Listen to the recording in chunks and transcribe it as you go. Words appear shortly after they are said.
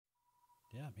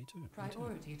Yeah, me too.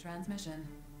 Priority transmission.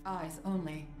 Eyes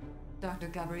only. Dr.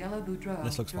 Gabriella Boudreau,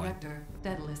 This looks Director,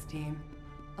 Daedalus Team.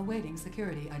 Awaiting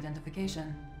security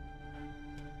identification.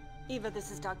 Eva,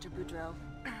 this is Dr. Boudreau.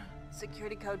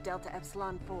 Security code Delta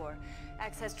Epsilon 4.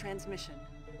 Access transmission.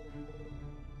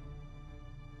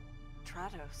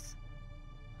 Trados.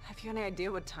 Have you any idea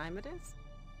what time it is?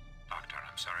 Doctor,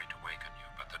 I'm sorry to waken you,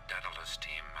 but the Daedalus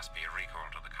team must be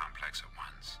recalled to the complex at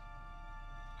once.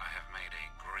 I have made a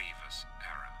grievous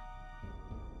error.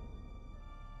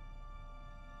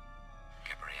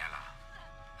 Gabriella,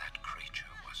 that creature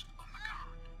was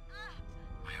Omicron.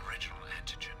 My original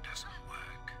antigen doesn't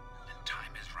work, and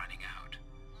time is running out.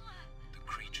 The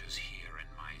creatures here in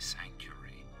my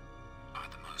sanctuary are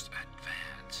the most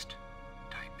advanced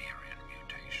Tiberian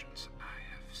mutations I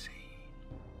have seen.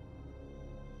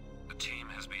 The team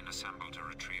has been assembled to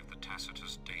retrieve the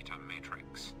Tacitus data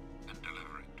matrix and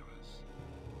deliver it to us.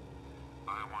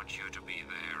 I want you to be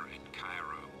there in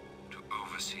Cairo to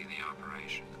oversee the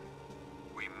operation.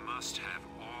 We must have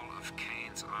all of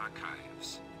Kane's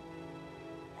archives.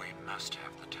 We must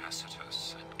have the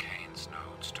Tacitus and Kane's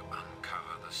nodes to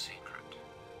uncover the secret.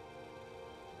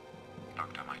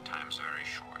 Doctor, my time's very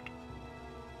short.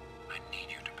 I need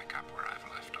you to pick up where I've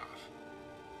left off.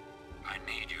 I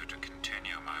need you to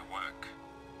continue my work.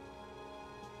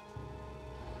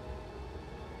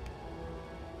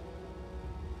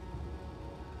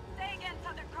 Say again,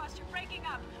 Southern Cross, you're breaking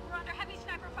up. We're under heavy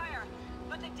sniper fire.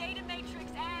 But the data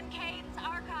matrix and Kane's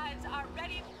archives are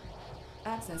ready.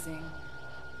 Accessing.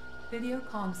 Video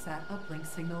comsat uplink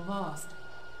signal lost.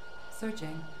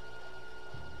 Searching.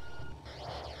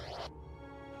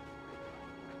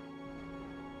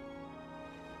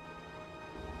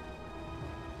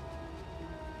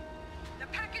 The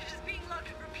package is being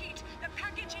loaded. Repeat, the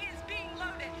package is being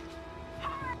loaded.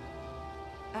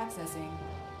 Accessing.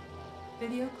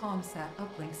 Video comsat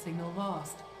uplink signal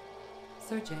lost.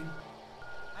 Searching.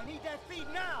 I need that feed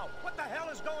now! What the hell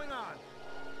is going on?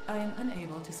 I am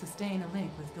unable to sustain a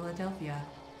link with Philadelphia.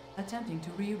 Attempting to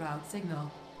reroute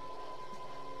signal.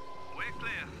 We're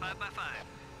clear, 5 by 5.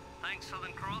 Thanks,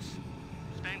 Southern Cross.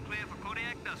 Stand clear for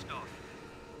Kodiak dustoff.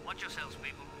 Watch yourselves,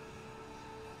 people.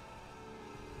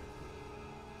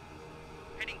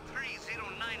 Heading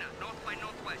 309er, north by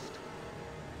northwest.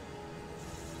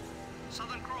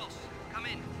 Southern Cross, come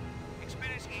in.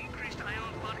 Experiencing increased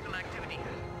ion particle activity.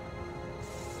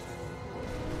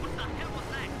 What the hell was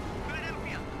that?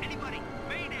 Philadelphia, anybody?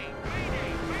 Mayday,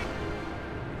 mayday, mayday!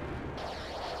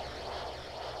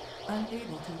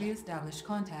 Unable to re-establish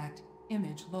contact.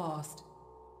 Image lost.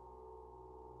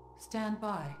 Stand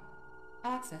by.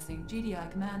 Accessing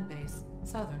GDI command base,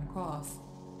 Southern Cross.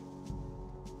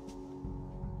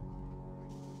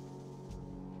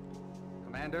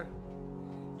 Commander,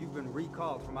 you've been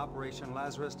recalled from Operation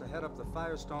Lazarus to head up the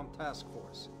Firestorm Task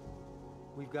Force.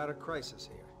 We've got a crisis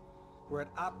here. We're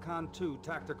at OpCon 2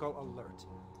 Tactical Alert.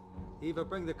 Eva,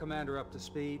 bring the commander up to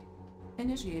speed.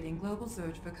 Initiating global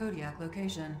search for Kodiak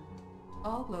location.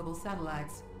 All global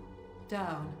satellites.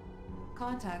 Down.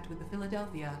 Contact with the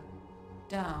Philadelphia.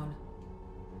 Down.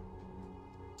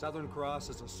 Southern Cross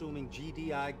is assuming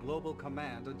GDI Global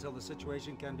Command until the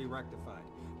situation can be rectified.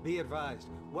 Be advised,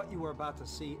 what you are about to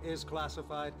see is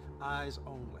classified, eyes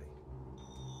only.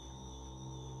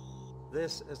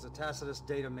 This is the Tacitus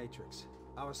data matrix.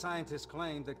 Our scientists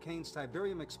claim that Kane's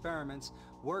Tiberium experiments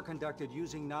were conducted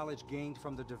using knowledge gained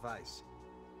from the device.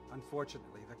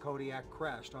 Unfortunately, the Kodiak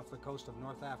crashed off the coast of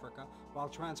North Africa while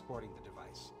transporting the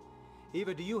device.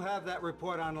 Eva, do you have that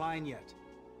report online yet?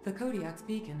 The Kodiak's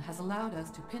beacon has allowed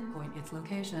us to pinpoint its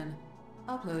location.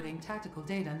 Uploading tactical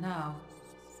data now.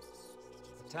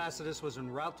 The Tacitus was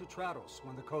en route to Trados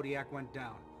when the Kodiak went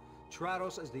down.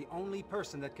 Trados is the only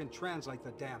person that can translate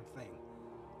the damn thing.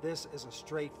 This is a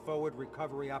straightforward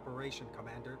recovery operation,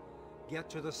 Commander. Get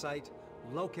to the site,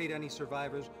 locate any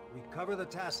survivors, recover the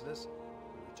Tacitus,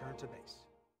 and return to base.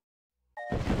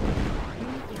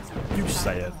 You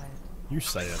say it. You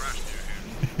say it.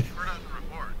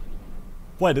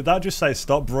 Wait, did that just say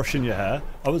stop brushing your hair?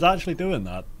 I was actually doing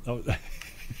that. Oh,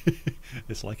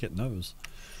 it's like it knows.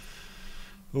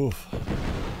 Oof.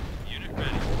 Unit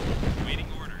ready. Waiting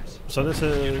orders. So this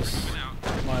is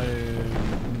my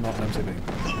not an MCB.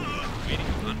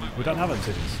 We don't have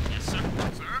MCBs. Yes, sir.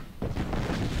 Sir?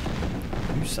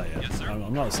 You say it. Yes, sir.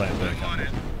 I'm not saying it. I'm on it.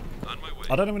 On my way.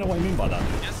 I don't even know what you mean by that.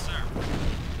 Yes, sir.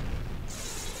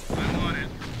 I'm on it.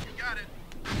 You got it.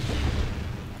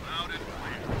 Loud and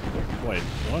clear. Wait,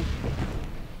 what?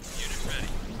 Unit ready.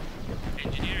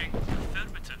 Engineering.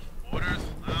 Affirmative. Orders.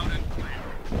 Loud and clear.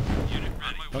 Unit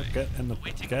ready. Oh, get in the...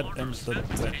 Awaiting Get in orders. the...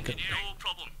 Affirmative. Engineering. No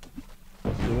problem.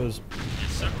 There was...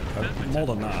 Yes, sir. More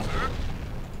than that.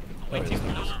 There he is.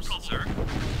 No problem, sir.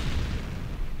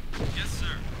 Yes,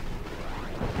 sir.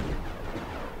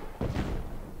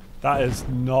 That is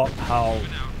not how...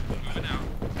 Moving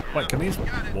out. Wait, can these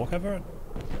walk over it?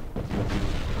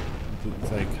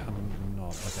 They cannot.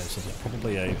 Okay, so there's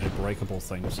probably a breakable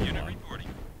thing somewhere. Unit reporting.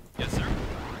 Yes, sir.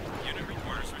 Unit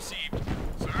reporters received.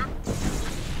 Sir?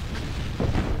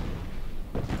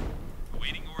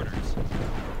 Awaiting orders.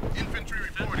 Infantry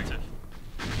reporting.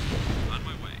 On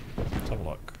my way. Let's have a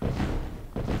look.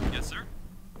 Yes, sir.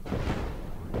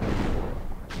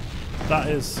 That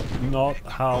is not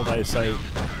how they say...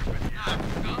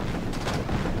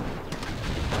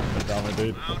 Damn it,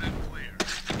 dude. Loud and clear.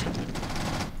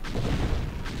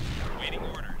 Awaiting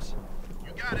orders.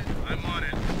 You got it. I'm on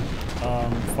it.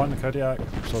 Find the Kodiak,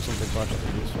 saw something crash at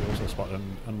the use. We also spotted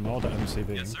an odd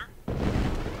MCV. Yes, sir.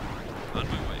 On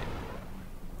my way.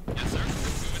 Yes, sir.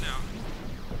 Moving out.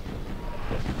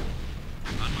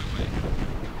 On my way.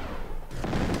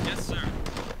 Yes, sir.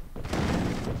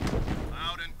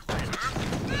 Loud and clear. Sir?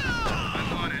 I'm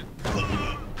on it.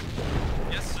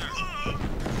 Yes, sir.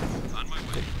 On my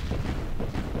way.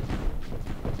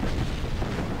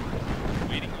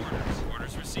 Waiting orders.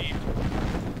 Orders received.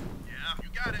 Yeah, you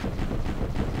got it.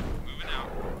 Moving out.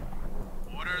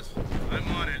 Orders. I'm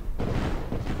on it.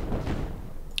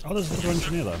 Oh, there's another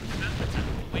engineer there.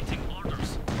 Waiting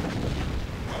orders.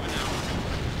 Moving out.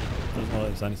 Doesn't look like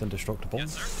there's anything destructible.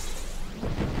 Yes, sir.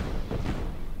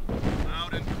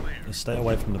 Loud and clear. Just stay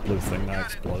away from the blue thing that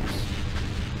explodes.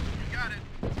 You got it.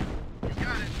 You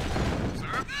got it.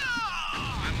 Sir?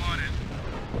 I'm on it.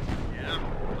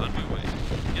 Yeah. On my way.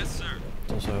 Yes, sir.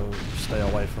 Also, stay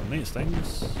away from these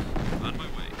things. On my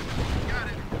way. You got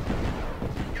it.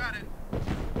 You got it.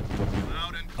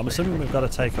 Loud and I'm assuming we've got to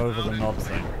take over the nod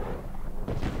thing.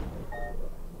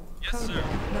 yes, sir.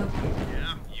 Located.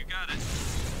 Yeah, you got it.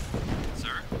 Sir,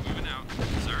 moving out.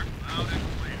 Sir, loud and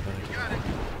clear. You got it.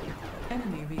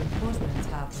 Enemy reinforcements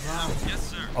have arrived. Yes,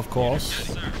 sir. Of course. Yes,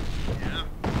 sir. Yeah.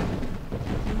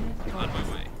 Unit On my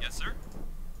lost. way. Yes, sir.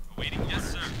 Awaiting. Yes,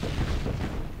 sir.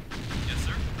 Yes,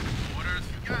 sir. Orders.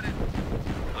 You got it.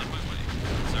 On my way.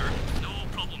 Sir. No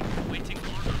problem. Waiting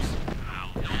orders.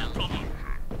 No problem.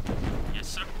 Yes,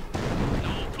 sir.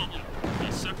 No problem.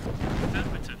 Yes, sir.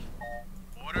 Affirmative.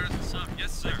 Orders. Sir.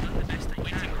 Yes, sir.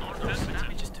 Waiting orders.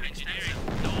 Damage is too engineering.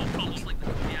 No problem.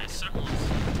 Yes, sir.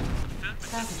 Affirmative.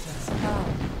 Saboteur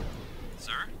down.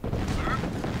 Sir. Sir.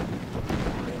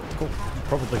 Cool.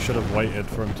 Probably should have waited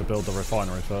for him to build the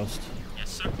refinery first. Yes,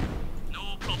 sir.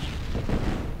 No problem.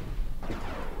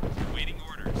 Waiting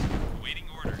orders. Waiting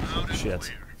orders. Loud and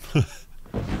Shit. clear.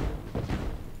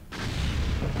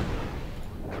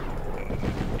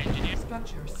 Engineer.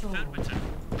 Structure sold. Affirmative.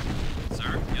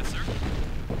 Sir. Yes, sir.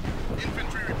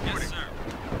 Infantry reporting. Yes, sir.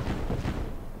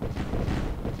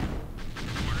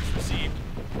 Orders received.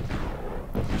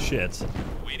 Shit.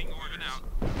 Waiting orders out.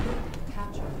 Building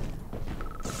captured.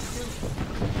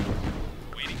 Building.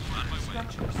 Waiting on my way.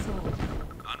 Structure sold.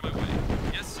 On my way.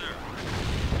 Yes, sir.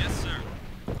 Yes, sir.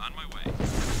 On my way.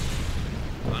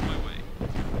 On my way.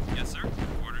 Yes, sir.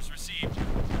 Orders received.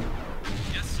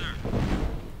 Yes, sir.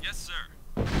 Yes, sir.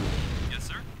 Yes,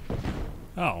 sir.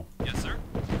 Oh. Yes, sir.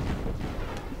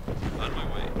 On my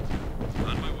way.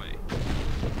 On my way.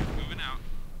 Moving out.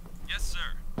 Yes,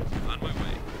 sir. On my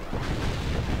way.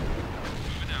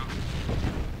 Moving out.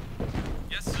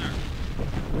 Yes, sir.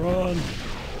 Run.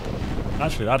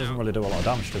 Actually, that doesn't really do a lot of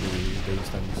damage to these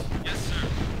things. Yes, sir.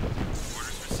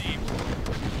 Orders received.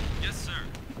 Yes, sir.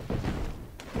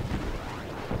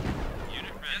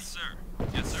 Unit ready. Yes, sir.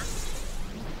 Yes, sir.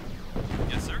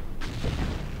 Yes, sir.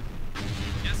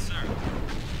 Yes, sir.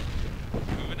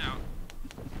 Moving out.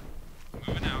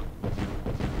 Moving out.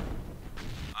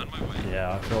 On my way.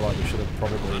 Yeah, I feel like we should have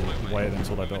probably On my way. waited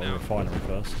until they built a Moving out. refinery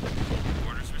first.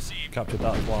 Orders received. Captured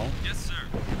that as well. Yes, sir.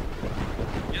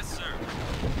 Yes, sir.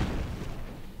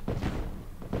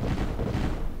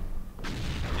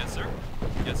 Yes, sir.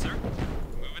 Yes, sir.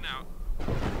 Moving out.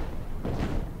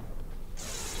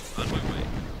 On my way.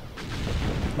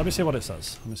 Let me see what it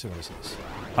says. Let me see what it says.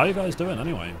 How are you guys doing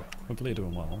anyway? Hopefully you're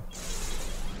doing well.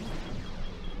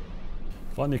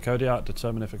 Find the Kodiak,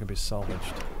 determine if it can be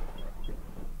salvaged.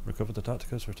 Recover the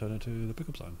Tacticus, return it to the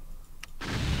pickup zone.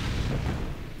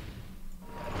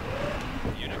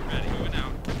 Unit ready. Moving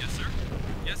out. Yes, sir.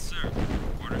 Yes, sir.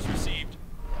 Orders received.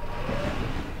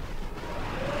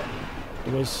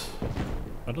 There was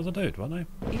another dude, weren't they?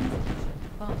 Insufficient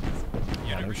funds.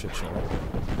 Yeah, Unit no shit, sure. reporting.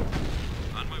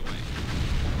 On my way.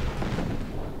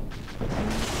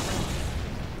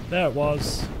 There it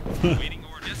was. Waiting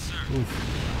order. Yes, sir.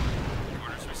 Oof.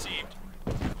 Orders received.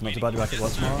 Not too bad, you back at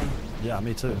work tomorrow? Yeah,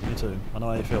 me too, me too. I know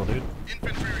how you feel, dude.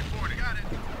 Infantry reporting. Got it.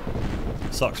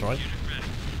 Sucks, right? Unit ready.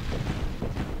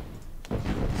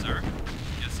 Sir?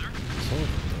 Yes, sir? It's all good,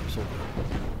 it's all good.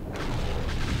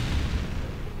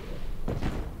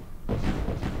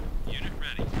 Unit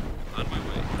ready. On my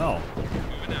way. Oh,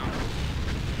 Moving out.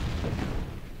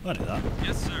 I knew that.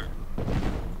 Yes, sir.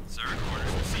 Sir,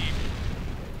 orders received.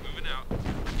 Moving out.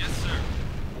 Yes, sir.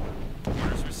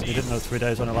 Orders received. You didn't know 3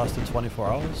 days only lasted 24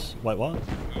 hours? Wait, what?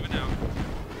 Moving out.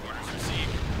 Orders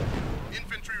received.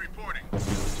 Infantry reporting.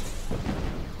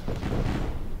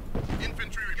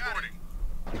 Infantry reporting.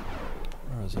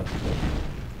 Where is it? There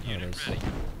it Unit is. ready.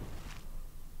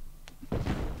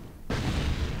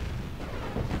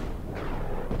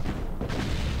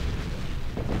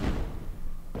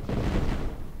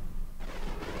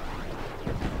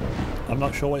 I'm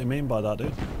not sure what you mean by that,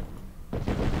 dude.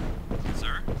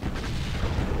 Sir?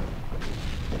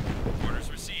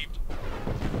 Orders received.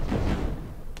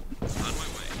 On my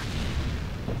way.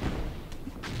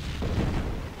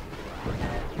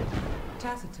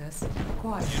 Tacitus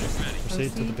acquired. Unit ready.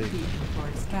 Proceed to the Proceed beacon. for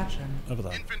extraction. Over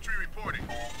there. Infantry reporting.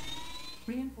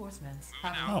 Reinforcements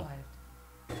have Moving out. arrived.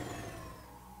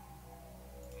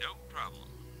 No problem.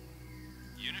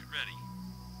 Unit ready.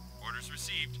 Orders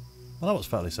received. Well, that was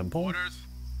fairly simple. Orders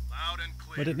loud and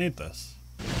clear. We didn't need this.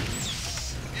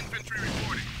 Infantry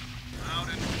reporting. Loud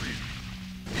and clear.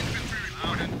 Infantry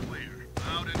loud and clear.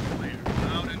 Loud and clear.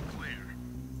 Loud and clear.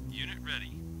 Unit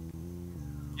ready.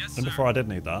 Yes, And sir. before I did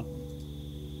need that.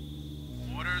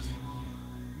 Orders.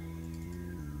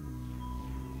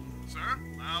 Sir,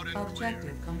 loud and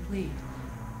Objective complete.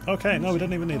 Okay, no, we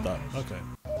didn't even need that. Okay.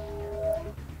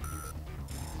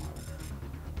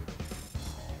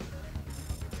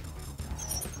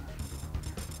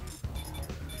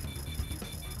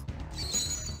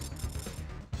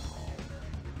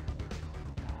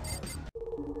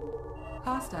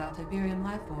 Hostile Tiberian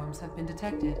lifeforms have been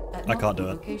detected at I can't do multiple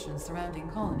it. locations surrounding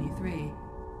Colony 3.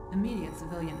 Immediate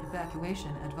civilian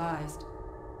evacuation advised.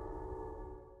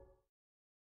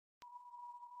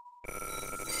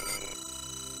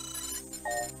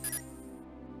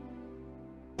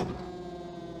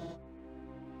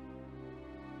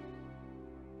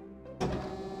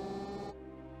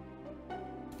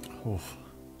 Oof.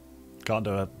 Can't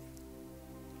do it.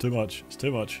 Too much. It's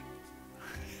too much.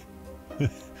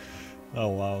 Oh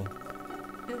wow.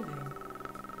 Building.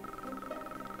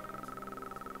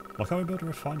 Why can't we build a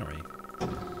refinery?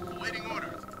 Awaiting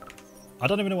orders. I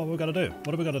don't even know what we're gonna do.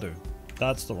 What are we gonna do?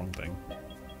 That's the wrong thing.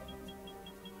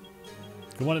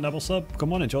 Good morning, Neville Sub. Good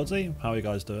morning, Georgie. How are you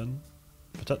guys doing?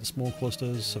 Protect the small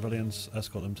clusters. Civilians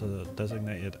escort them to the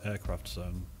designated aircraft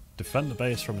zone. Defend the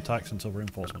base from attacks until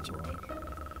reinforcements arrive.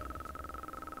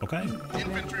 Okay.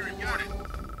 Infantry reporting.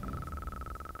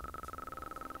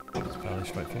 It's fairly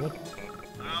straightforward.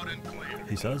 Loud and clear.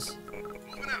 He says.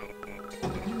 Moving out.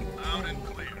 Loud and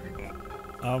clear.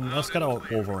 Let's get out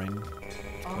Wolverine. On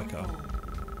Quicker.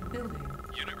 hold. Building.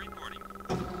 Unit reporting.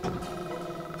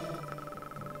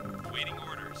 Waiting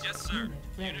orders. Yes, sir. Unit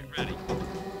Unit ready.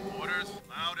 Orders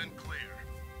loud and clear.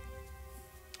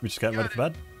 We just getting ready for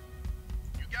bed?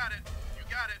 You got it. You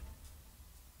got it.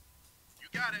 You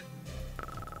got it.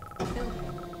 Building.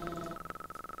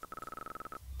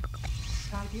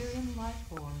 Tiberian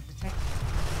lifeform detected.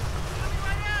 Coming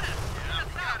right at us! Yeah, we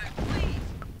got it. Please!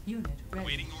 Unit ready.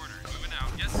 Waiting orders. Moving out.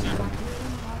 Yes, sir.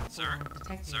 Tiberian lifeform Sir.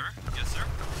 detected. Sir. Yes, sir. Sir.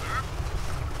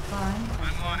 Find and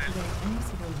I'm on it. evacuate any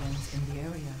civilians in the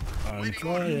area. I'm Waiting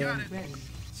order, you got trying. it. Ready.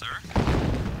 Sir. On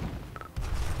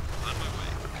my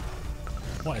way.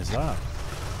 What is that?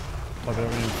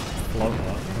 Tiberian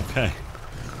floater. Okay.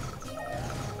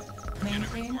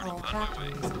 Maintain all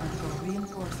factories until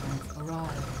reinforcements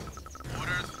arrive.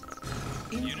 Orders.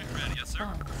 Unit ready. Yes, sir.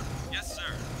 Funds. Yes,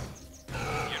 sir.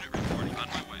 Unit reporting. On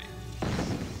my way.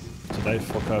 So they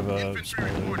fuck over Infantry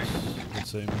small reporting. dudes, it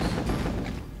seems.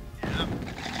 Yeah. On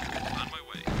my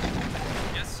way.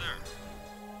 Yes, sir.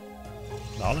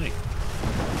 Gnarly.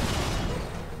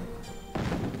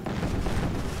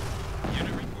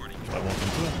 Unit reporting. Should I walk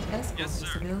into it? Escort Yes, the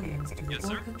sir. civilians to the Yes,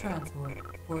 sir. Orca transport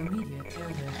for immediate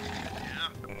airlift. Yeah.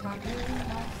 Tiberian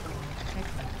lifeform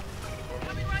detected.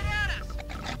 Coming right at us!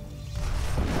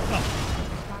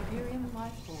 Tiberian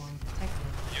lifeform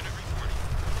detected. Unit reporting.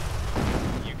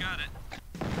 You got it.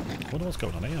 I wonder what's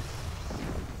going on here.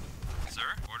 Sir.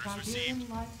 Orders Tiberian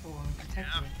received. lifeform Yeah.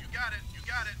 detected. You got it. You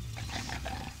got it.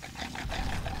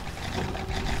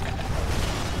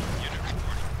 Unit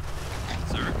reporting.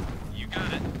 Sir. You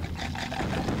got it.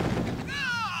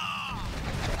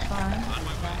 Find On and my way.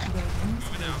 evacuate any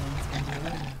Moving out. civilians in the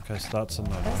area. Okay, so that's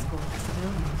another one. Escort the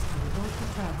civilians to the Orca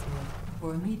transport for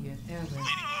immediate airlift.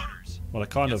 Waiting orders. Well, they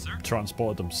kind Yes, of sir.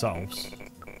 transported themselves. Unit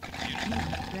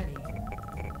ready.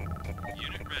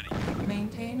 Unit ready.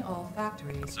 Maintain all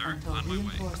factories Sir, until on my way.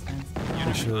 reinforcements We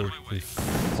arrive. should on my be way.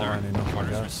 fine enough, I Orders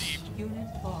guess. received. Unit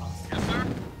lost. Yes, sir.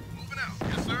 Moving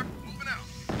out. Yes, sir. Moving out.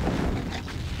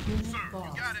 Unit Sir,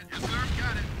 lost. got it. Yes, sir.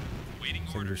 Got it. Waiting I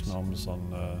think orders. just noms on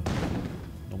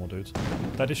normal dudes.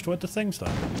 They destroyed the things though.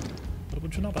 What a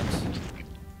bunch of knobheads.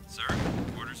 Sir,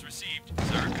 orders received.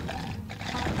 Sir.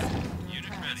 Unit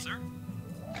ready, sir.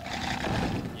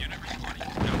 Unit reporting.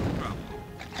 No problem.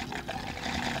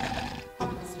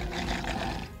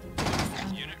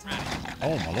 Unit ready.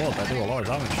 Oh my lord, they do a lot of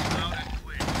damage. Loud and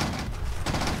clear.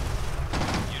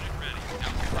 Unit ready. No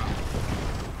problem.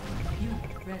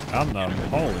 Unit ready. And them,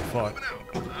 holy fuck.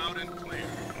 Moving out. Loud and clear.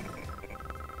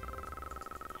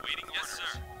 Waiting orders. Yes,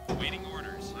 sir. Waiting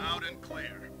orders. Loud and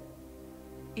clear.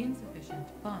 Insufficient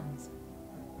funds.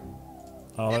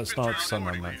 Oh, let's not send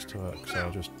them next to it, because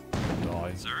they'll just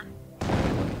die. Sir.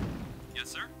 Yes,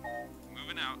 sir.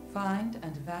 Moving out. Find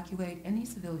and evacuate any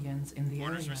civilians in the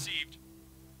Orders area. received.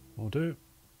 Will do.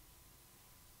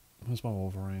 Where's my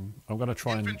Wolverine? I'm gonna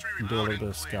try and Infantry do a little loud bit and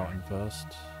of clear. scouting first.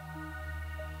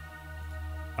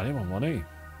 I need more money.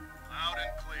 Loud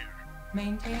and clear.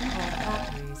 Maintain all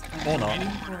factories Or until not.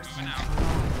 reinforcements Moving out.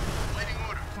 arrive. Waiting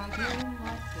order. Tiberian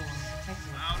life form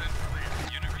detected. Loud and clear.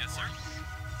 Unit, yes, sir.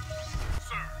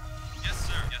 Sir. Yes,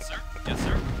 sir. Yes, sir. Yes,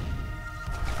 sir.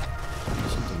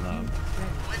 Something now. Unit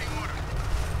ready. Waiting order.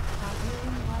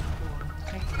 Tiberian life form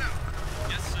detected.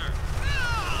 Yes, sir.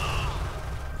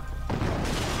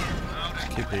 Loud and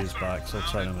Keep these back, so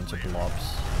I'll turn them into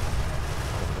blobs.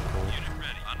 Cool. Unit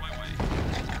ready. On my way.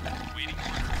 Waiting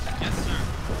orders. Yes, sir.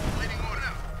 Waiting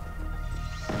order.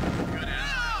 Good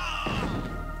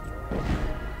answer.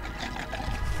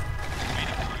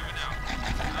 Waiting order now.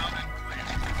 Loud and clear.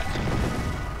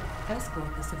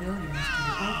 Escort the civilians to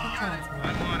the Orca transport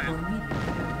I'm on it. for immediate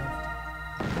airlift.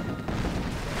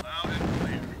 Loud and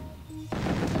clear.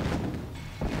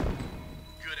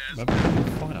 Good as Maybe we'll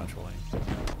be fine actually.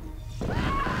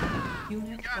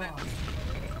 Unit Got it. lost.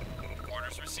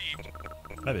 orders received.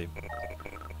 Maybe.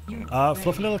 Unit Fluffy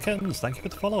ready. little kittens, thank you for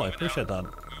the follow, I appreciate that.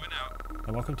 Moving out.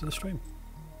 And welcome to the stream.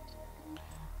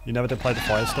 You never did play the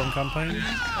Firestorm campaign?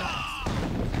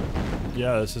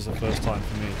 Yeah, this is the first time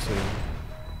for me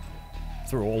to...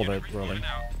 through all of it, really. Moving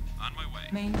out. On my way.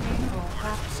 Maintain all Orders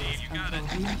factories received. You got it.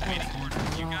 until Waiting reinforcements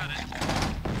orders. You got arrive. it.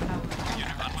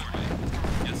 Unit on my way.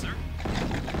 Yes, sir.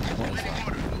 What is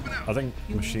that? I think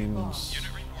machines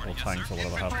or tanks or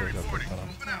whatever have to go pick that up.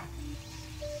 Moving out.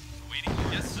 Waiting.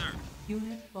 Yes, sir.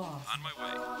 Unit lost. On my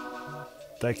way.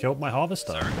 They killed my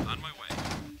harvester. Sir, on my way.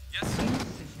 Yes, sir.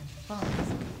 Insufficient funds.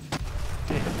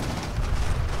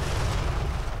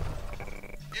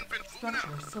 Infant.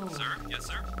 Structure sold. Sir, yes,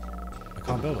 sir. I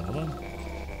can't build another.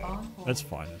 On hold. It's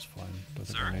fine, it's fine. Don't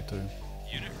think Sir. I need to.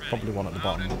 Unit ready. Probably one at the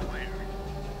Loud bottom. and clear.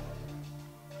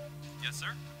 Yes, sir.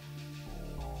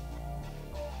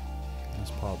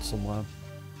 There's parts somewhere.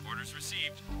 Orders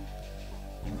received.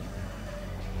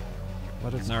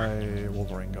 Where did Sir. my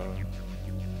Wolverine go?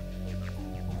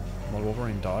 My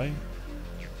Wolverine die?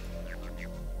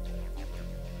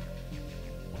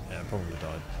 Yeah, it probably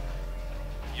died.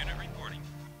 Unit reporting.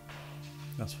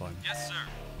 That's fine. Yes, sir.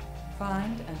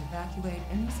 Find and evacuate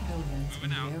any civilians in Moving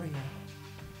the out. area.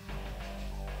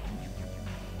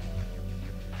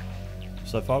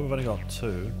 So far we've only got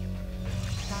 2.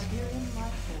 Tiberian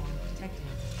life form detected.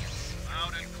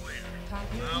 Loud and clear.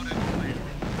 Tiberian Loud life and form clear.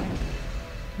 detected.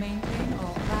 Maintain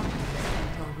all factories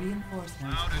until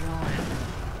reinforcements Loud and arrive.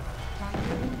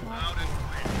 Tiberian life Loud and form.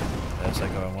 clear. There's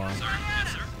that going on. Sir, yes,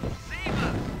 sir.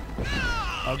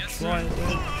 I'm Yes, trying to.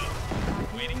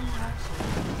 Waiting Tiberian life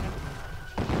form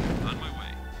detected. On my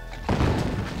way.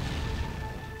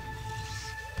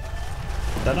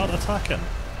 They're not attacking.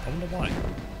 I wonder why.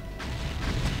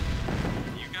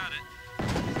 You got it.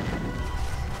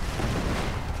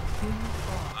 Unit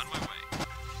lost. On my way.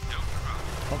 No problem.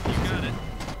 Oh, You got it.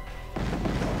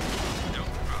 No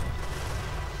problem.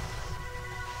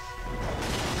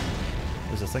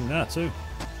 there's a thing there too. You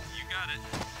got it.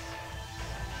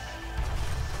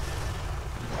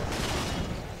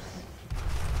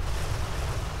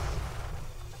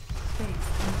 Base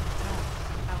under attack.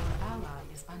 Our ally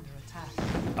is under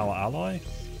attack. Our ally?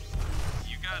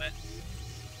 You got it.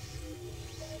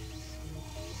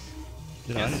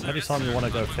 You know, Yes, sir. every Yes, time you sir. want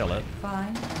to go On my kill way. it.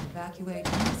 Find and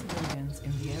evacuate any civilians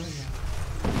in the area.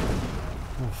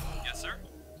 Yes, sir.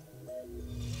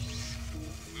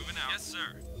 Moving out. Yes,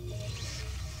 sir.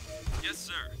 Yes,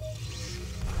 sir.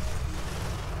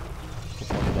 Put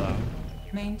one down.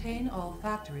 Maintain all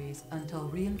factories until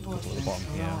reinforcements bottom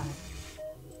here. arrive.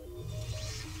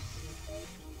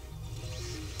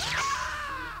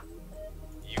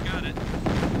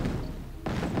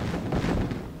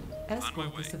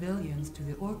 Escort the way. civilians to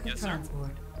the Orca Yes, sir.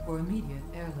 transport for immediate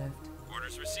airlift.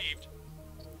 Orders received.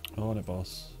 On it,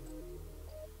 boss.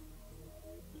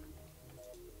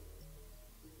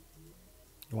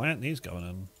 Why aren't these going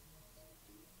in?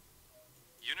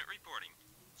 Unit reporting.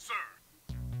 Sir.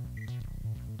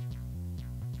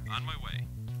 On my way.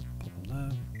 Put them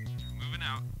there. Moving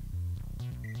out.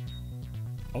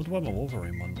 I would wear my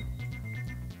Wolverine one.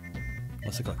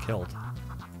 Unless it got killed.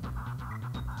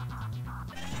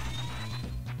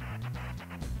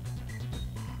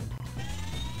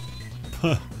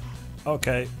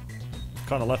 Okay.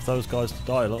 Kind of left those guys to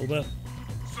die a little bit.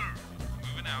 Sir.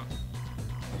 Moving out.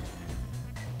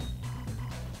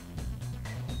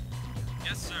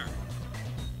 Yes, sir.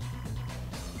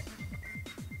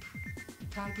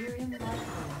 Tiberian life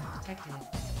form detected.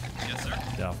 Yes, sir.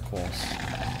 Yeah, of course.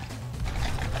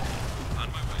 On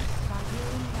my way.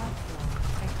 Tiberian life form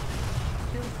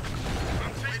detected.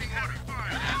 I'm taking heavy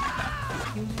fire.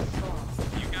 Unit lost.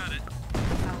 You got it.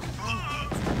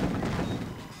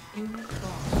 Unit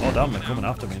lost. Oh damn, they're coming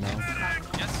after me now.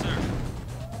 Yes, sir.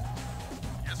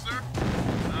 Yes, sir.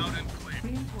 Loud and clear.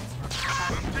 Reinforcements.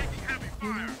 I'm taking heavy fire.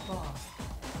 Unit lost.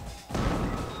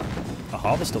 A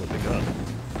harvester would be good. Unit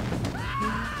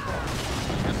lost.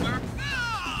 Yes, sir.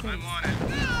 I'm on it.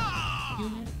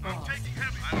 Unit I'm lost. taking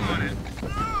heavy. I'm on it.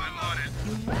 I'm on it.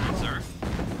 Unit lost. Sir.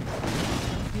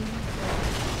 Unit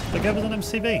lost. They gave us an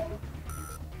MCV.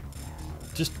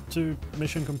 Just to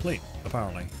mission complete,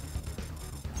 apparently.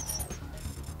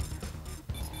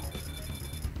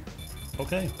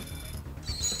 Okay.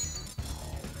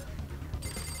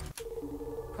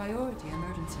 Priority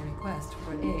emergency request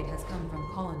for aid has come from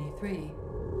Colony 3.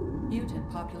 Mutant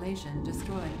population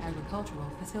destroying agricultural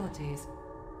facilities.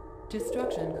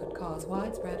 Destruction could cause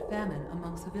widespread famine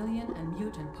among civilian and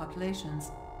mutant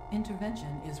populations.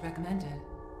 Intervention is recommended.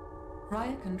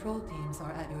 Riot control teams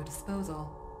are at your disposal.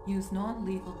 Use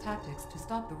non-lethal tactics to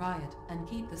stop the riot and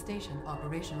keep the station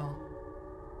operational.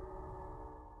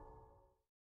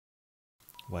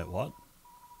 Wait, what?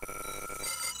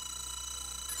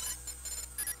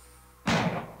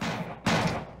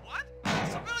 What?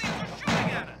 Civilians are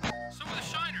shooting at us. So are the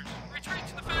Shiners. Retreat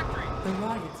to the factory. The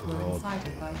riots were Oh.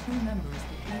 incited by two members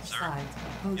of each Sir? side's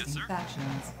opposing Yes, sir.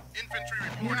 factions. Infantry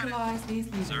reported. Neutralize these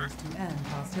leaders Sir? to end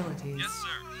hostilities. Yes,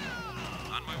 sir.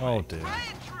 On my way. Oh dear.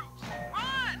 Riot troops,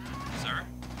 run! Sir?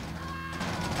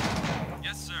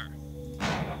 Yes, sir.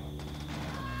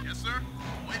 Yes, sir.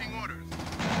 Awaiting orders.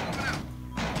 Moving out.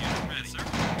 Unit ready, sir. On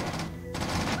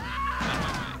my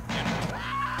way. Unit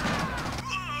ready.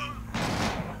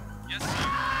 Yes, sir.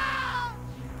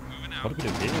 Moving out. What do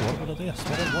we do here? What is this?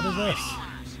 What is this?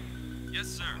 Orders. Yes,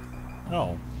 sir.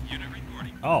 Oh. Unit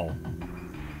reporting. Oh.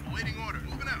 Awaiting orders.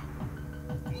 Moving out.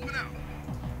 Moving out.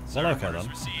 Sir, Well, okay orders then.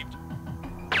 received.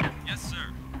 Yes, sir.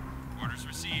 Orders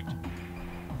received.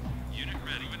 Unit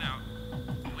ready. Moving out.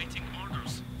 Awaiting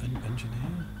orders.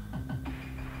 Engineer?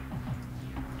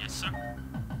 Yes, sir.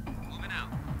 Moving out.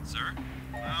 Sir?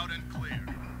 Loud and clear.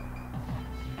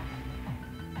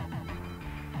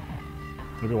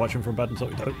 We'll be watching from bed until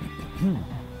you doze.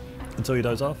 Until you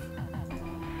doze off.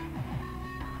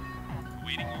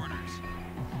 Awaiting orders.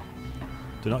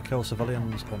 Do not kill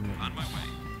civilians or On my mutants.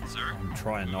 way. Sir? I'm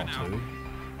trying not Moving to.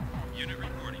 out. Unit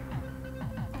reporting.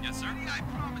 Yes, sir. The guy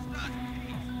promised us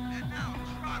peace, and now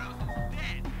Stratos is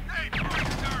dead. They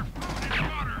poisoned our food and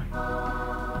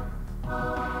water.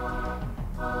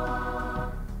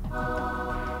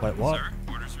 Wait, what? Sir,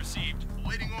 orders received.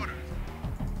 Awaiting orders.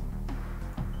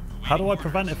 How do I Awaiting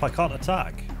prevent orders. if I can't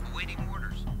attack? Awaiting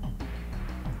orders.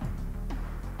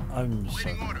 I'm so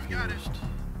Waiting order, got it. confused.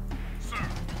 Sir,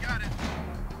 you got it.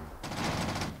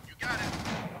 You got it.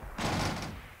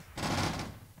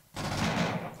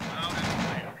 Loud and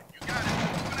clear. You got it.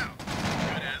 Moving out.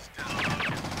 Good as done.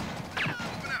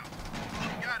 Moving out.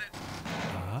 You got it.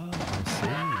 Ah, I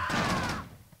see.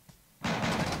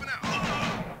 Moving out.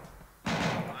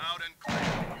 Loud and clear.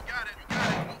 You got it. You got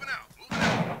it. Moving out. Moving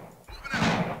out. Moving out.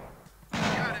 You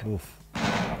got it. Oof.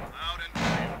 Loud and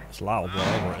clear. It's loud,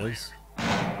 whatever it is.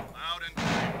 Loud and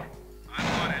clear. I'm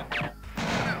on it.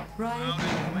 Moving out. Riot Loud and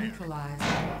gear clear. neutralized.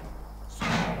 Sir.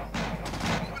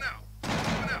 Moving out.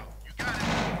 Moving out. You got it.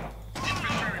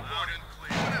 Infantry report and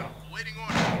clear. Moving out. Waiting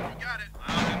order. You got it.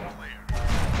 Loud and clear.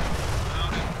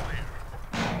 Loud and clear.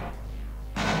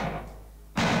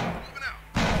 Moving out.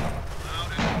 Loud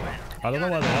and clear. I don't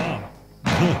know where they are.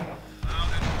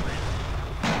 Loud and clear.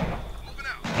 Moving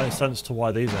out. Makes sense to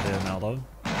why these are here now, though. Loud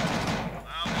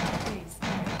and Base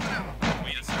moving out.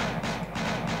 Wait a sir.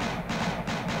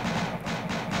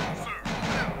 Sir.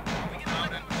 Moving out.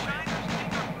 Loud and clear. Shiners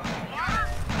take our food and water.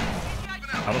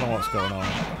 I don't know what's going on.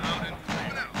 Loud and clear.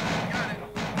 Moving out. You got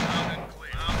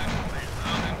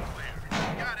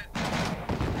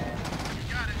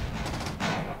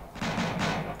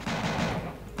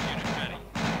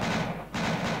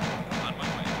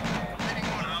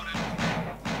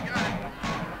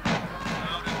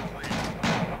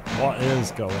What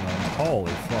is going on?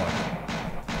 Holy fuck.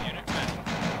 Unit ready.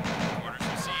 Orders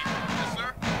received. Yes,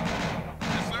 sir.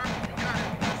 Yes, sir. You got it.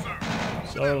 Yes, sir.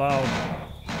 So loud.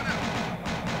 Moving out.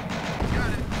 You got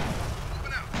it.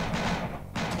 Moving out.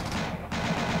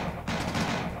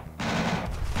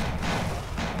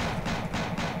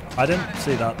 I didn't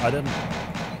see that. I didn't.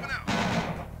 Moving out.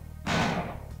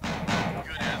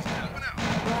 Good as dead. Moving out.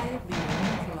 Riot leader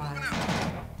neutralized.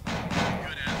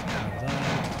 Good as dead.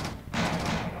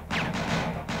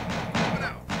 Moving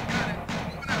out. Got it.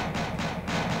 Moving out.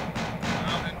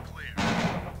 Loud and clear.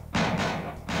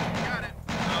 Got it.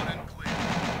 Loud and clear.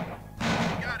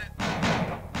 Got it.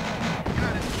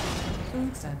 Got it.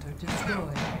 Food center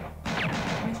destroyed.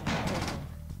 Mission failed.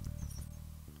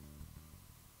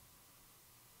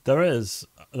 There is.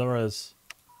 There is.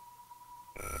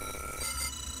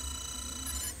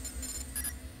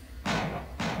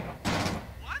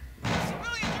 What?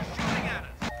 Civilians are shooting at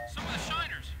us! Some of the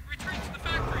shiners! Retreat to the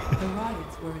factory! The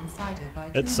riots were incited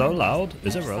by It's two so members loud. of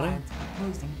Is it each really? side's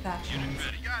opposing factions. Unit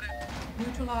ready. Got it.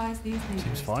 Neutralize these leaders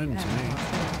Seems fine to and me.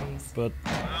 hostilities. But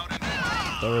Loud and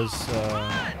clear. there is.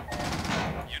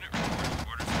 Unit reporting.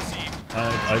 Orders received.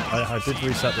 I did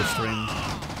reset the stream.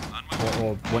 On my way.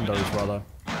 Or Windows rather.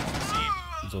 Orders received.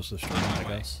 It's also the stream, I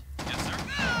guess. Yes, sir.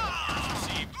 Orders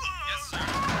received. Yes, sir.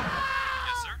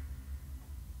 Yes, sir.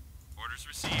 Orders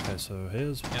received. Okay, so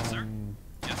here's Yes, sir. one.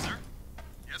 Yes, sir.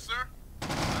 Yes, sir.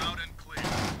 Loud and clear.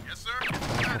 Yes, sir. A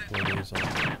Got couple of it. these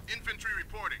are. Infantry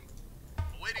reporting.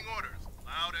 Awaiting orders.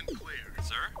 Loud and clear.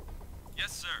 Sir?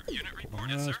 Yes, sir. Unit Put one report.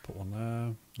 there, Yes, sir. let's put one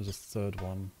there. There's a third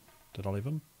one. Did I leave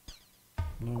him?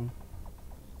 No.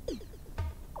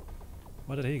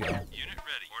 Where did he go? Unit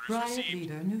ready. Orders Riot received.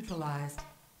 leader neutralized.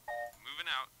 Moving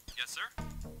out. Yes, sir.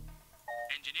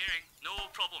 Engineering. No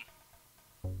problem.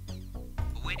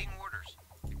 Awaiting orders.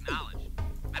 Acknowledged.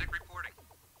 Medic reporting.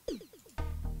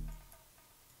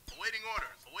 Awaiting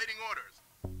orders. Awaiting orders.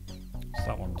 So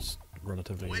that one's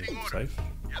relatively Awaiting orders. safe.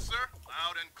 Yes, sir.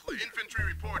 Loud and clear. Infantry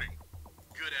reporting.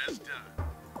 Good as done.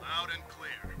 Loud and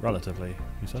clear. Relatively,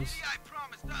 he says. I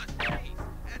promised us peace,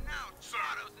 and now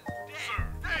Stratos is dead. Sir,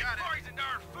 They got it. poisoned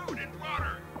our food and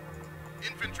water.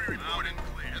 Infantry reporting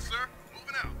clear. Yes, sir.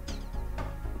 Moving out.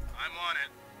 I'm on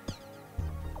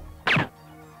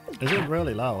it. Is it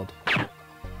really loud?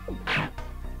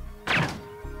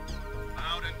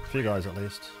 Loud and For you guys at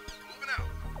least. moving out.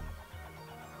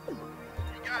 You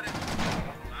got it.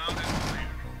 Loud and clear.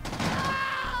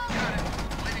 Got it.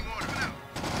 Waiting order. Moving out.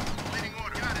 Waiting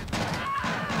order. Got it.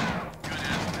 Good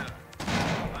as done.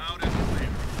 Loud and clear.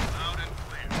 Loud and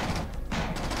clear.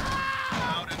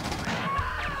 Loud and clear.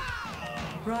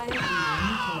 Riot leader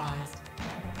neutralized.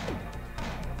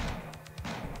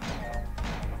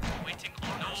 Awaiting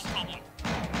orders. No problem.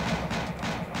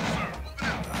 Sir, moving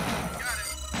out. Got it.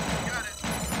 Got it.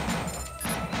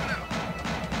 Moving out.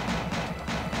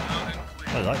 Loud and clear.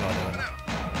 What is that guy Moving doing? out.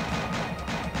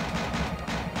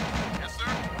 Yes, sir.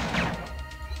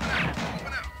 Moving out.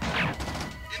 Moving out.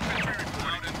 Infantry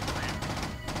report. Loud and clear.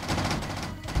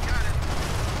 Got it.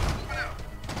 Moving out.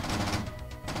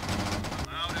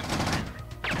 Loud and clear.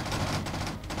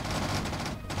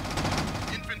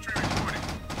 Infantry reporting.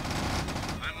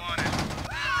 I'm on it.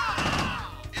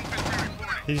 Infantry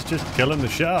reporting. He's just killing the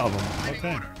shit out of them. Waiting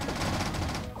Okay. order.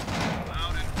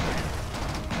 Loud and clear.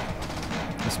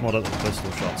 This mod at the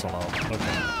pistol shots are loud.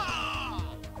 Okay.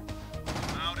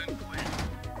 Loud and clear.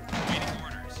 Awaiting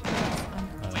orders.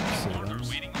 Let's see Order. them.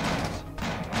 Awaiting orders.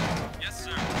 Yes,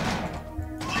 sir.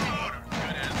 Waiting order.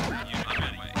 Good as Unit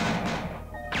ready.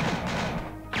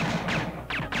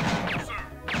 sir.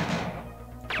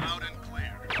 Loud and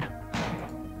clear.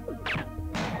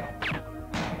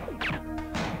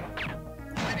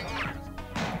 Waiting orders.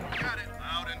 You got it.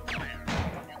 Loud and clear.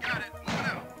 You got it. Moving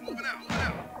out. Moving out. Moving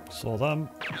out. Saw them.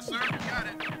 Yes, sir. You got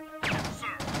it.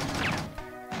 Sir.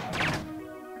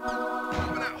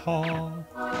 Moving out. Ha. You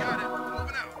got it.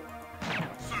 Moving out.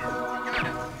 Sir. You got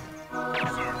it.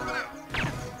 Sir. Moving out.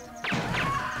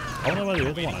 I wonder where the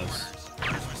other one Awaiting is. orders.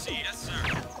 Orders received. Yes, sir.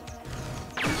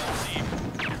 Orders received.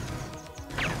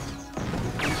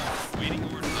 Waiting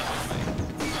orders on my way.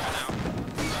 Moving out.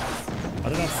 I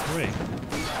did have three.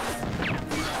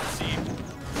 Orders received.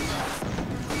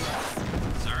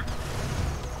 Sir.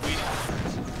 Waiting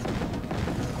orders.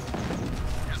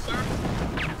 Yes, sir.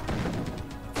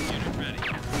 Unit ready.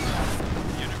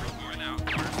 Unit reporting out.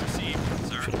 Orders received.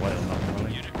 Sir. Should have waited on that one,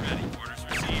 really. Unit ready. Orders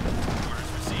received. Orders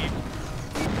received.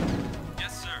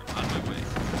 Yes, sir. On my way.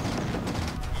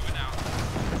 Moving out.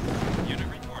 Unit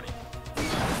reporting.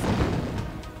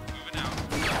 Moving out.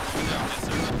 Moving out. Yes,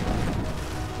 sir.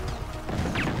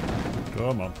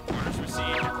 Come on. Orders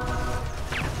received.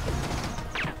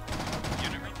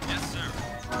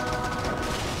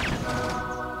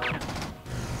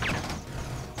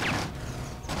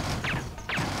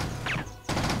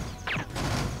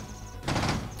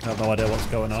 I have no idea what's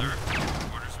going on. Sir,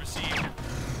 orders received. Me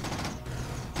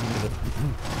neither.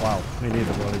 Wow, me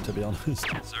neither really, to be honest.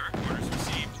 Sir, orders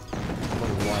received.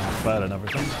 Probably why I'm fair and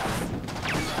everything.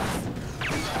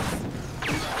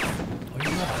 Oh, you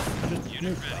know that. I just Unit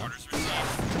moved ready. that. Orders received.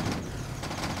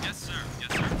 Yes, sir.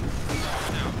 Yes, sir.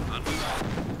 Moving out. On my way.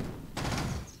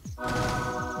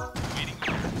 Waiting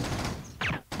orders.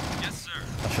 Yes, sir.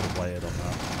 I should have waited on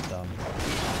that. Damn.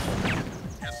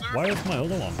 Yes, sir. Where is my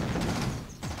other one?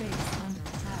 Base under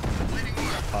attack. Waiting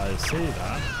order. I see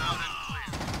that. Loud and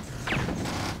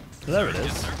clear. There it Yes,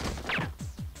 is. sir.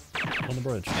 On the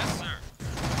bridge. Yes, sir.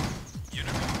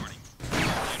 Unit reporting.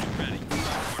 Unit ready.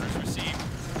 Orders received.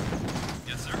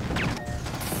 Yes, sir.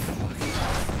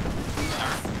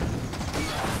 Sir.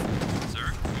 Sir,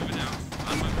 moving out.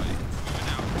 On my way. Moving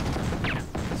out.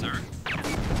 Sir.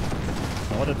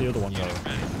 Now, where did the other one go? Unit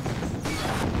ready.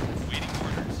 Waiting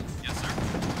orders. Yes, sir.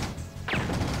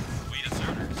 Waiting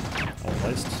orders. Oh,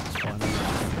 placed. It's fine.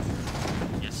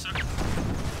 Yes, sir.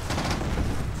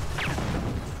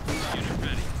 Unit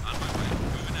ready. On my way.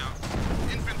 Moving out.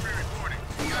 Infantry reporting.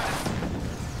 Got it.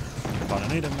 Fine, I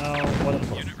need him now. Where did I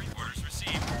put him? Unit orders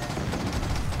received.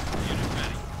 Unit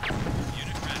ready.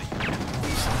 Unit ready.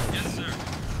 Yes, sir.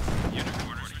 Unit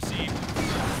orders received.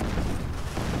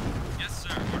 Yes,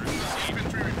 sir. Orders received.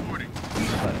 Infantry reporting.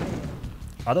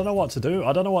 I don't know what to do.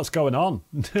 I don't know what's going on.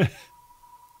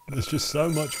 There's just so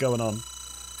much going on.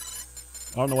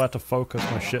 I don't know where to focus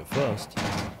my shit first.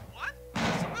 What?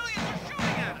 Civilians are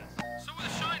shooting at us! So are the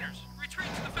Shiners. Retreat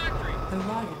to the factory. The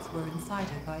riots were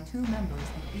incited by 2 members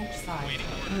of each side's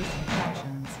opposing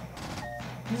factions.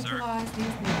 Neutralize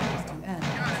these leaders to end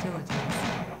hostilities.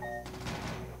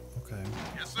 Okay.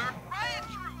 Yes, sir. Riot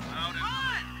troops! Loud and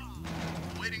Run!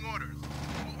 Awaiting orders.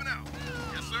 Moving out.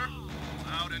 Yes, sir.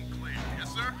 Loud and clear. Yes,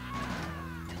 sir.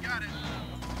 You got it.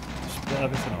 Split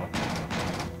everything up.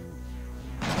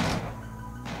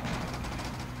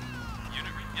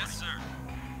 Yes, sir.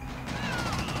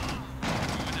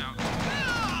 Moving out.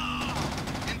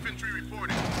 Infantry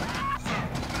reporting. Sir,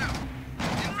 moving out.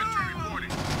 Infantry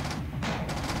reporting.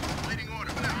 Waiting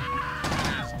order. Moving out.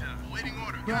 Yes, waiting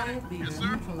order. Got it. Riot leader Yes, sir.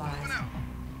 neutralized. Moving out.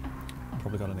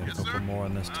 Probably gonna need a Yes, couple sir. more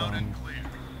in this Loud time. and clear.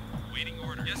 Waiting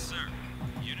order. Yes, sir.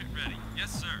 Unit ready.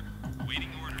 Yes, sir. Waiting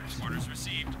orders. Orders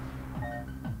received.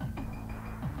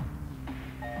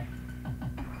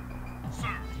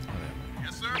 Sir.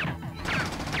 Yes, sir. Moving out.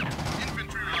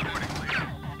 Infantry reporting. Moving out.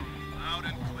 Loud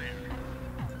and clear.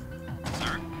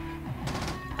 Sir.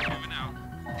 Moving out.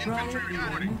 Infantry Riot leader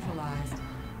reporting. neutralized.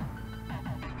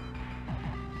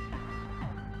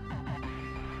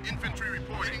 Infantry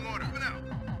reporting. Waiting order. Moving out.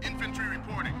 Infantry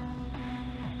reporting.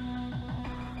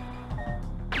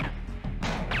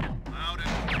 Loud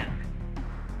and clear.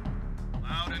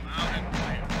 Loud and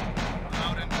clear.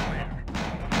 Loud and clear.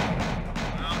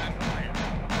 Loud and clear.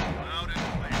 Loud and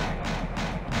clear.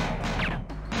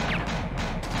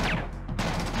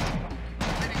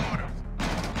 Waiting orders.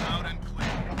 Loud and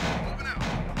clear. Moving out.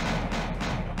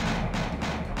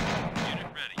 Unit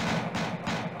ready.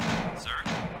 Sir.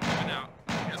 Moving out.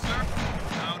 Yes, sir.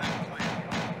 Loud and clear.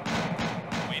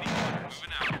 Waiting orders.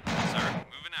 Moving out. Sir.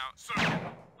 Moving out. Sir.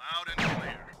 Loud and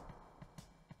clear.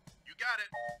 You got it.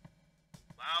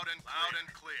 Loud and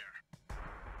clear.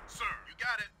 Sir, you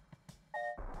got it.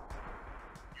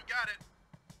 You got it.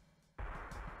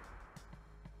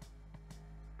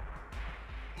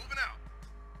 Moving out.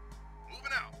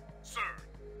 Moving out. Sir.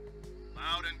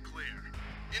 Loud and clear.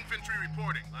 Infantry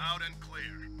reporting. Loud and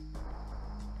clear.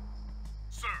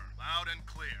 Sir, loud and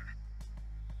clear.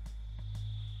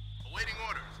 Awaiting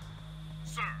orders.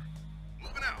 Sir.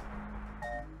 Moving out.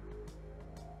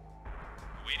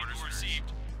 Waiting orders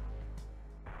received.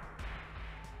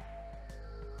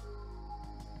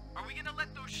 Are we gonna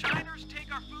let those Shiners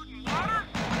take our food and water?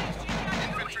 What is GTI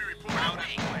Infantry doing? report out and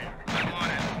clear. I'm on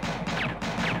it.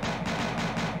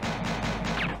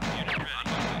 Unit ready. On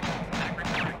my way. Back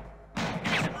reporting.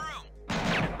 Give me some room.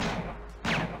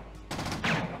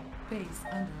 Base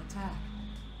under attack.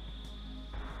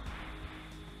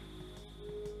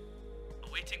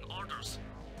 Awaiting orders.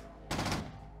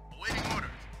 Awaiting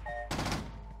orders.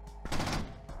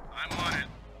 I'm on it.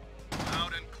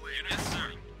 Loud and clear. Yes, sir.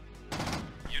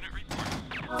 Unit reporting.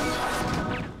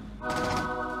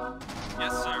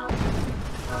 Yes, sir.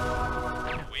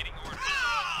 Awaiting orders.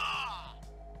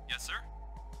 Yes, sir.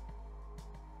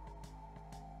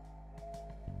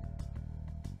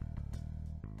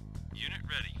 Unit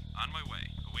ready. On my way.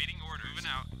 Awaiting orders. Moving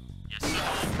out. Yes,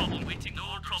 sir. No problem. Waiting. No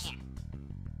problem.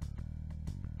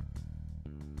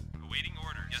 Awaiting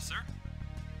orders. Yes, sir.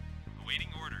 Awaiting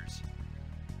orders.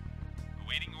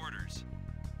 Awaiting orders.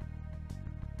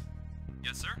 Yes,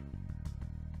 Yes, sir.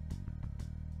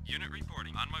 Unit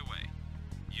reporting. On my way.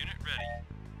 Unit ready.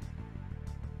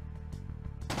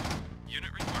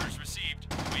 Unit orders received.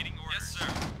 Waiting orders. Yes, sir.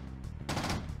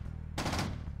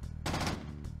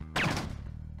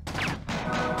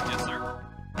 Yes, sir.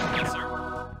 Yes, sir.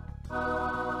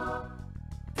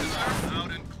 Yes, sir.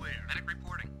 Loud and clear. Medic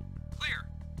reporting. Clear.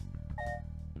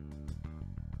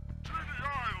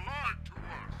 TDI lied to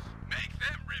us. Make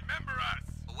them remember us.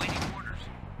 Awaiting orders.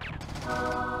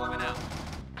 Moving out.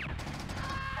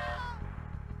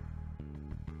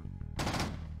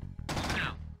 Moving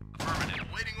out. Affirmative.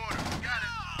 Waiting order. Got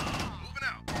it. Moving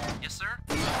out. Yes, sir.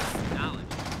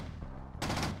 Knowledge.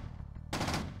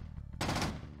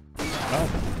 Oh,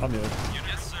 I'm muted.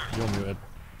 Yes, sir. You're muted.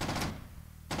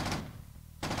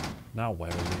 Now where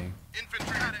is he?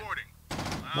 Infantry reporting.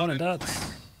 Loud Morning, and dads.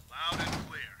 clear. Loud and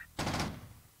clear.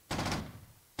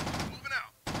 Moving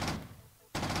out.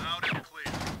 Loud and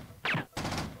clear.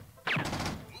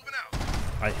 Moving out.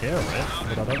 I hear it,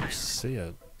 but I don't see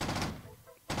it.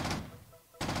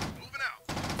 Moving out.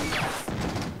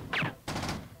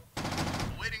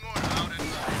 Waiting order. Loud and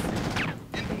clear.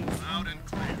 Loud and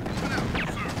clear. Moving out,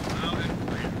 sir. Loud and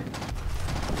clear.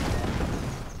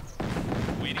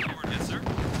 Waiting order. Yes, sir.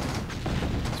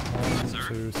 One, Sir?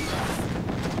 2, 3.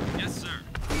 Yes, sir.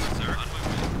 Sir, on my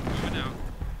way. Moving out.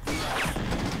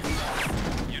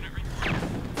 Unit reporting.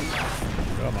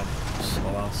 Come on,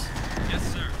 slow ass. Yes,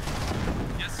 sir.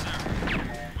 Yes, sir.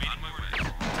 Waiting my way.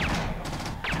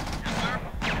 Yes, sir.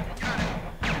 You got it.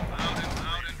 Loud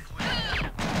and clear.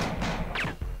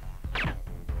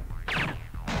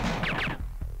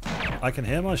 I can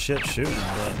hear my shit shooting,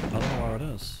 but I don't know where it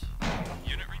is.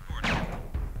 Unit reporting.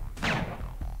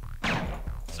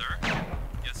 Sir?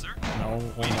 Yes, sir. Now all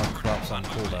my crap's on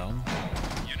cooldown.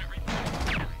 Unit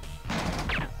reporting.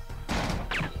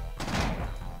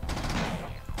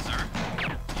 Sir?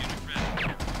 Unit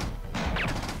ready.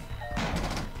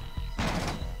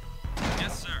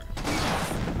 Yes, sir.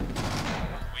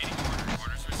 Waiting orders.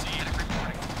 Orders received.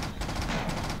 Reporting.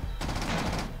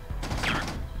 Sir?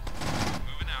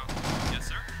 Moving out. Yes,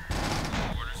 sir.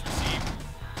 Orders received.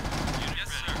 Unit yes,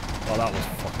 sir. Oh, that was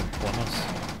fucking pointless.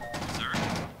 Sir?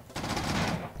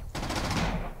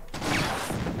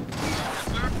 Yes,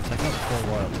 sir. Take out the 4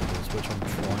 riot leaders, which I'm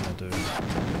trying to do.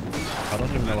 I don't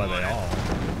even know where they are.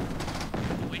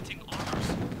 Awaiting orders.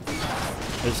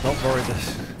 It's not very,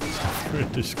 it's not very Sir?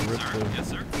 descriptive. Yes,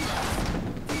 sir.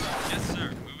 Yes, sir.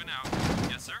 Moving out.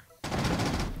 Yes, sir.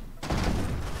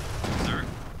 Sir.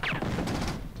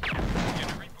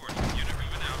 Unit reporting. Unit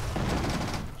moving out.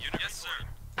 Unit yes, sir.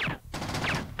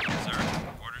 Sir.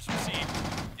 Orders received.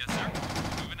 Yes, sir.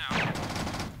 Moving out.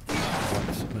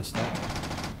 Alex missed that.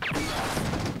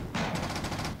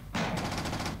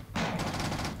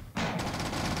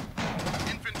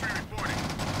 Infantry reporting.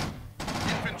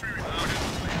 Infantry reporting.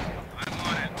 I'm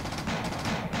on it.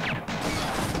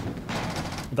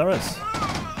 There is.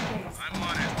 I'm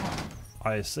on it.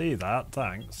 I see that,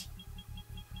 thanks.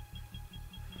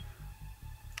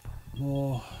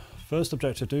 More. First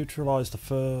objective, neutralise the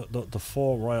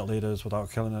 4 riot leaders without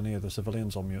killing any of the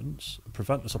civilians or mutants.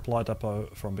 Prevent the supply depot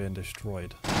from being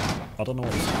destroyed. I don't know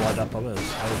what the supply depot is.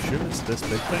 I assume it's this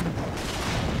big thing.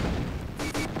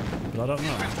 But I don't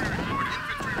know. Infantry reporting.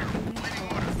 Infantry reporting. Waiting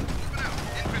order. Moving out.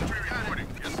 Infantry reporting.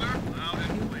 Yes, sir. Loud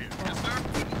and clear. Yes, sir.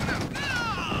 Moving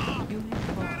out. Unit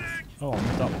lost. Oh, I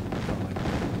missed that one. Apparently.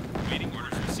 Waiting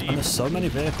orders received. And there's so many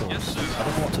vehicles. Yes, sir. I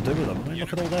don't know what to do with them. I mean,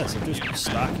 look at all this. They're just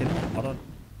stacking up. I don't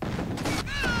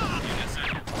Unit sent.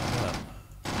 get it.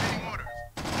 Waiting orders.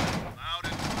 Loud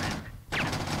and clear.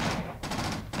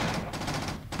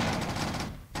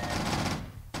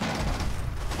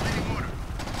 Waiting order.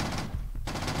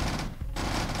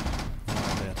 Why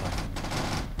are they attacking?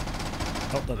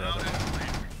 Oh, there they are. Loud There they and are.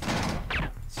 clear.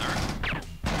 Sir.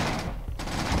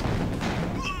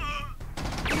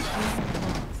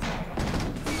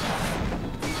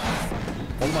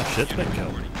 All my shit's been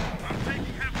killed. Reporting. I'm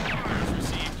taking heavy fire. Orders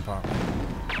received. Apparently.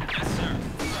 Yes, sir.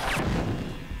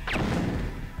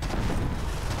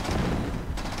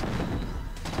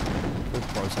 Food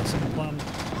processing plant.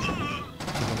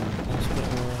 Civilian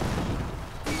hospital.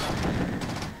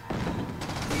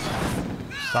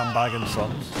 Sandbag and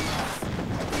Sons.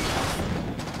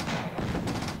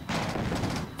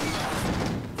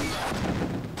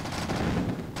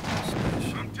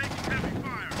 Station. I'm taking heavy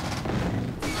fire.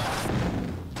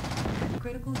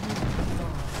 Critical unit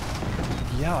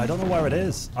lost. Yeah, I don't know where it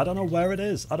is. I don't know where it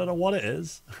is. I don't know what it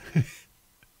is.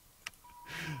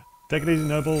 Take it easy,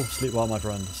 Noble. Sleep well, my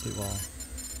friend. Sleep well.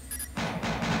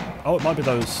 Oh, it might be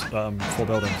those 4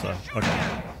 buildings there. Okay.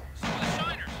 Some of the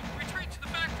shiners. Retreat to the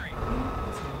factory. Unit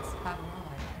resource have arrived.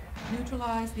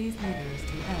 Neutralize these leaders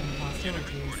to end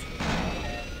hostilities.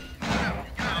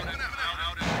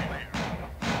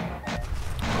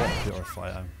 Water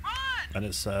purifier. And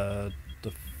it's the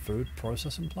food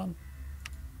processing plant?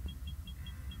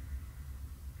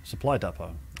 Supply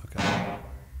depot. Okay.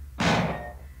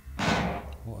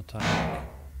 Water tank.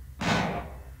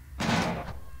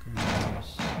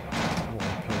 Greenhouse.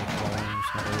 Water purifiers.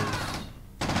 That is.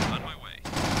 On my way.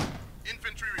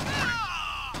 Infantry reporting.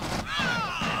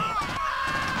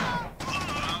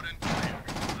 Loud and clear.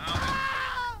 Loud and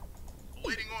clear.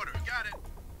 Awaiting order. Got it.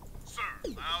 Sir.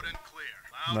 Loud and clear.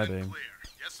 Loud Maybe. and clear.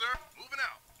 Yes, sir. Moving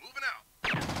out. Moving out.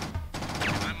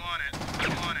 I'm on it.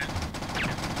 I'm on it.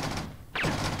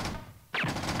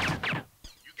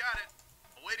 You got it.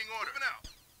 Awaiting order. Moving out.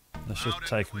 Let's just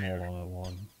take them all on at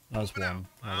one. As Moving out. one.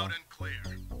 Loud Rather. and clear.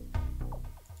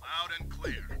 Loud and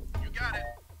clear. You got it.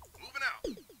 Moving out.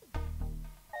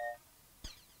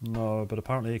 No, but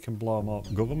apparently you can blow them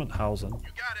up. Government housing. You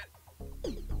got it.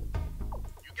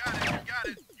 You got it. You got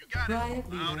it. You got it. Riot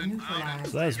leader Loud and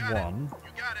neutralized. So there's you got one. It.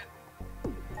 You got it.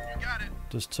 You got it.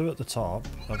 There's two at the top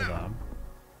over there.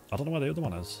 I don't know where the other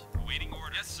one is. Awaiting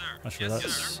order. Yes, sir. Actually, yes,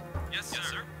 that's- sir. Yes,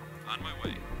 sir. On my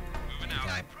way. Moving out.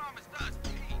 Guy promised us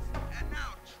peace, and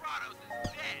now Trados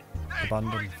is dead. They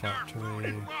Abandoned poisoned our factory. food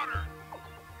and water.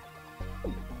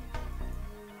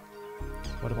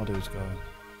 Where do my dudes go?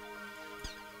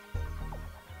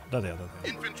 There they are. There they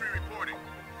Infantry reporting.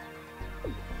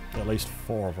 are. At least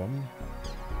 4 of them.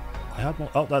 I had more.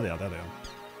 Oh, there they are. There they are.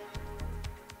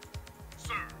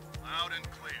 Sir, loud and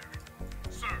clear.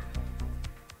 Sir.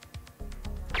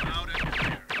 Loud and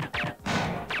clear.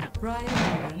 Riot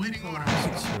leader Waiting order.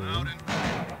 neutralized. Two. Loud and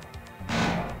clear.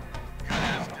 Good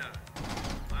as done.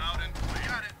 Loud and clear.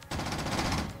 Got it.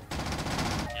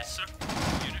 Yes, sir.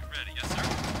 Unit ready. Yes, sir.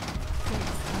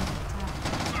 Base under attack.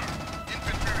 Sir,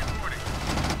 infantry reporting.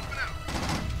 Moving out.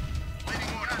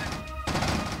 Waiting order. Got it.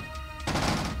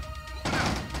 Moving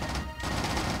out.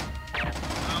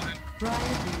 Loud and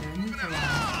Riot leader neutralized.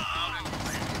 loud and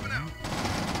clear. Moving out.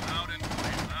 Loud and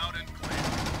clear. Loud and clear.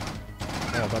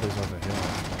 Yeah, that is over here.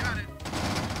 Got it.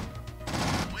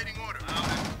 Waiting order. Loud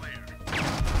and clear.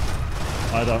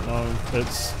 I don't know.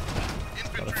 It's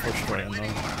Infantry frustrating, reporting.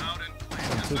 Waiting though. order. Loud and clear.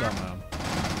 I'm Yes, too sir. damn now.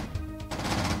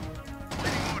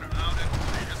 Waiting order. Loud and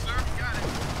clear. Yes, sir. Got it.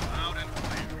 Loud and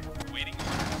clear. Waiting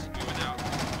orders. Moving out.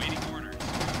 Waiting orders.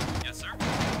 Yes, sir.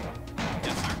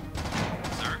 Yes, sir.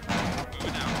 Sir.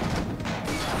 Moving out.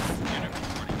 Unit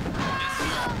reporting. Yes,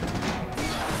 sir.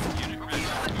 Unit ready.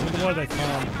 I wonder why they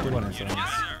can't do anything.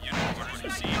 Yes, sir. Unit orders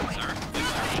received, sir. Yes,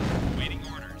 sir. Waiting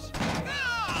orders.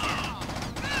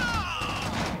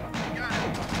 Got it.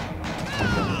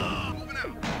 Moving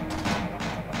out.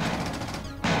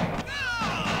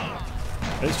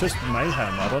 It's just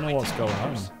mayhem. I don't know what's going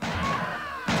on.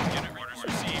 Unit orders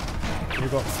received.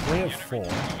 We've got 3 of 4.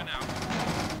 Moving out.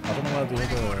 I don't know where the other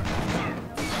few are.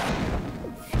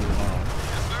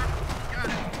 Yes, sir. Got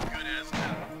it. Good as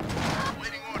done.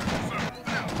 Waiting order. Sir,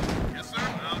 moving out. Yes, sir.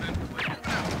 Loud and clear. Moving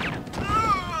out.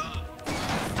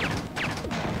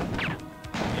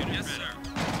 Unit yes, sir.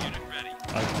 Unit ready.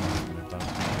 I can't move that.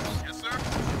 Yes, sir.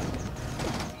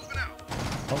 Moving out.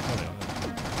 Oh, there they are.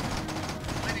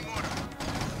 Waiting order.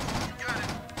 You got it.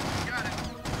 You got it.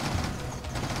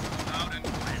 Loud and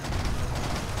clear.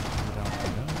 Down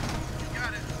here. You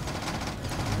got it.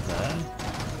 There.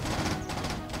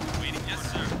 Waiting. Yes,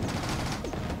 sir.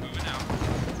 Moving out.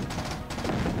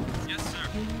 Yes, sir.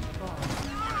 Unit lost.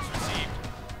 Orders received.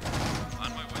 On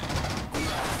my way.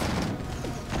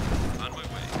 On my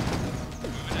way.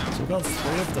 Moving out. So we've got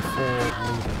 3 of the 4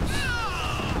 leaders.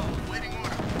 Waiting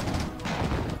order.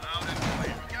 Loud and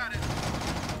clear. You got it.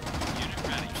 Unit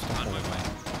ready. On my way.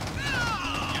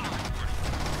 Unit reporting.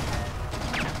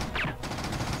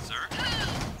 Sir?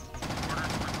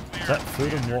 Orders were clear. Set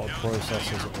food and water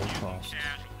processors at all costs.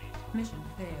 Mission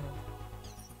failed.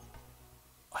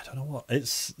 I don't know what.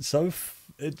 It's so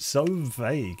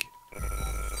vague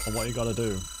on what you gotta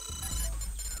do.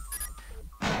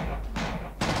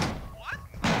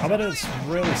 I bet it's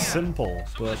really simple,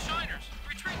 but Shiners,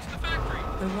 retreat to the factory.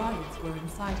 The riots were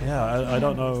incited. yeah, I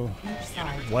don't know Each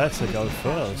side where to go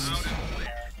first.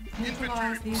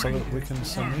 neutralize these So that we leaders can to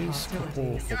send end these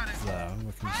couple hostilities. up there, and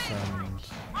we can send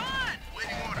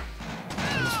Waiting order.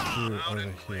 these few over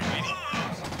here. Waiting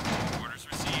orders. Orders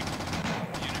received.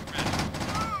 Unit ready.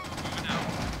 Moving out.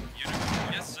 Unit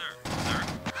report. Yes, sir. Sir?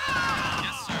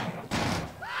 Yes, sir.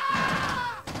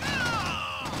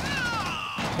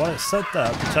 Well, it said there,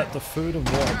 protect the food and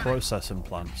water processing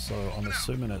plant, so I'm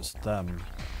assuming it's them.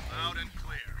 Loud and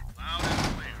clear. Loud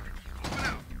and clear. Moving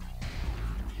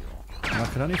out. And I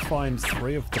can only find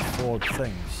 3 of the 4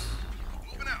 things.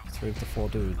 3 of the 4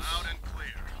 dudes. Loud and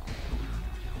clear.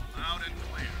 Loud and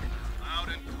clear. Loud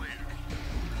and clear.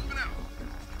 Moving out.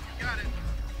 You got it.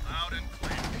 Loud and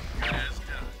clear. Good as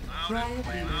done. Loud and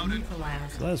clear. Loud and clear.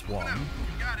 So there's one. You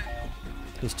got it.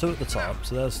 There's 2 at the top,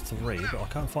 so there's 3, but I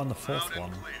can't find the 4th Loud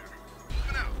one. and clear.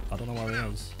 Moving out. I don't know where he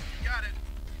is. You got it.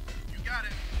 You got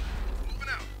it. Moving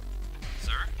out.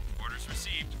 Sir, orders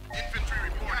received. Infantry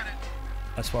reporting.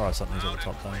 I swear I sent these at Loud the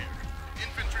top and down. clear.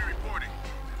 Infantry reporting.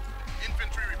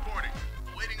 Infantry reporting.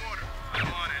 Awaiting order. I'm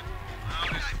on it. Loud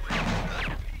and clear.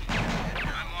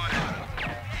 I'm on it.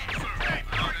 Sir,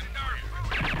 loud and clear.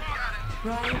 Got it.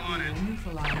 Riot gear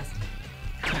neutralized.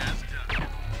 Good as done.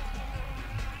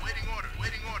 Waiting order.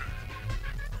 Waiting order.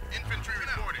 Infantry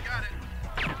reporting. Got it.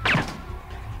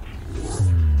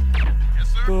 Yes,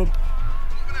 sir. Boop.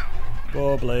 Moving out.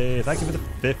 Bubbly. Thank you for the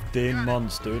 15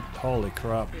 months, dude. Holy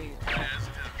crap. Good as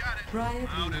done. Got it. Riot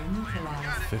gear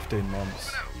neutralized. 15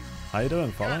 months. How you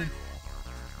doing, fella?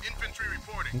 Infantry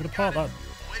reporting. I'm gonna part that.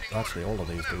 Waiting Actually, order. all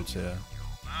of these dudes here.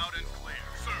 Loud and clear,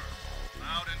 sir.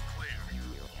 Loud and clear.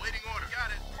 Waiting order.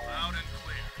 Got it. Loud and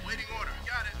clear. Waiting order.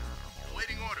 Got it.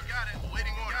 Waiting order. Got it.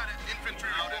 Waiting order. Got it.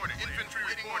 Infantry reporting. Infantry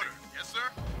waiting order. Yes, sir.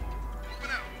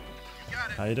 Moving out. You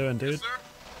got it. How you doing, dude? Yes, sir.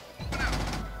 Moving out.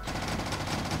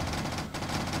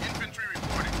 Infantry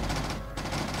reporting.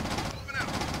 Moving out.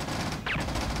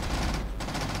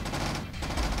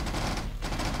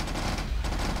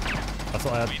 I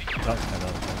thought I had. Okay,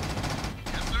 that.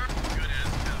 Yes, sir. Good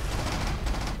as done.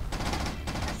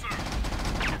 Sir.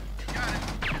 You got it.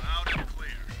 Loud and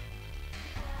clear.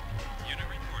 Unit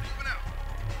reporting. Moving out.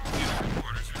 Unit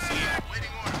orders received.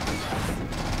 Waiting order.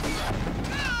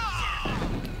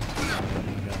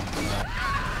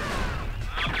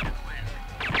 Loud and clear.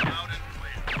 Loud and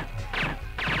clear.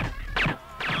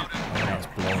 That's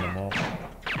blowing them up.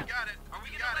 Got it. Are we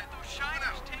Got gonna it. let those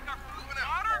shiners take our food and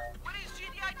water? What is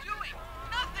GDI doing?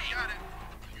 Nothing! Got it.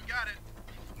 You got it.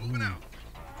 Moving out.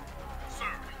 Sir,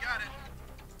 you got it.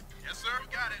 Yes, sir. You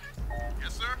got it.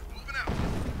 Yes, sir. Moving out.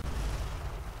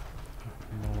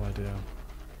 No idea.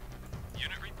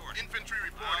 Unit reporting. Infantry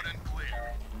reporting. Loud and clear.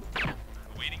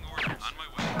 Awaiting orders. On my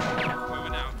way.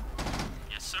 Moving out.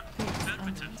 Yes, sir. Base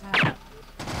under Affirmative. attack.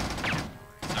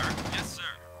 Sir. Yes,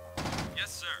 sir.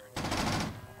 Yes, sir.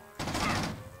 Sir,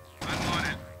 I'm on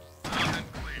it. Loud and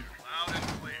clear. Loud and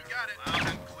clear. Got it. Loud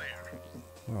and clear.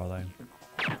 Where are they?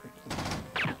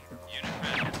 Unit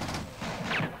ready.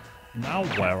 Now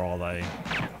where are they?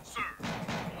 Sir,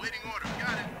 waiting order.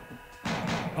 Got it.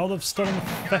 Oh, they've stood on the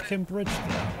fucking bridge there.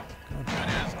 God. Good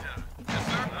as done. Yes,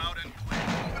 sir. Loud and clear.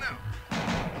 Moving out.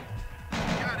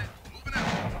 Got it. Moving out.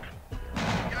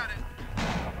 Got it.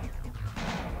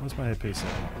 Where's my APC?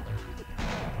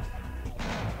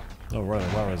 Oh, really?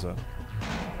 Where is it?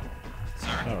 Sir,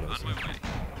 Oh, it on is. my way.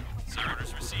 Sir,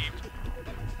 orders received.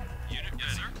 Unit,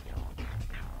 yes, sir.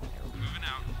 Moving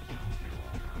out.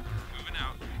 Moving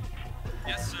out.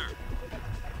 Yes, sir.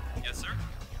 Yes, sir.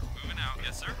 Moving out.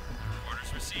 Yes, sir.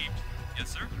 Orders received. Yes,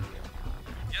 sir.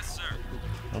 Yes, sir.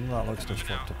 None of that looks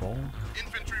destructible.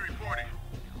 Infantry reporting.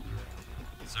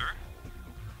 Sir.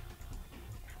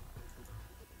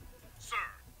 Sir.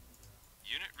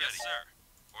 Unit ready. Yes, sir.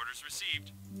 Orders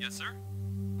received. Yes, sir.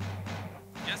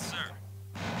 Yes, sir.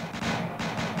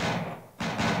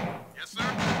 Yes, sir.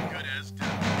 Good as done.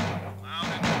 Loud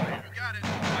and clear. You got it.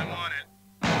 I'm on it.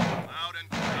 Loud and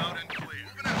clear.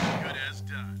 Moving out. Good as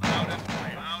done. Loud and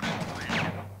clear. Loud and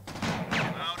clear.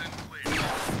 Loud and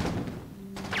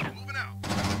clear. Moving out.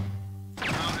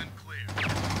 Loud and clear.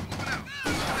 Moving out.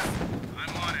 Moving out.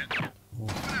 I'm on it.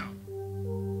 Moving out.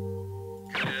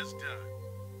 Good as done.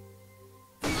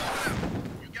 Moving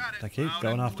out. You got it. They keep Loud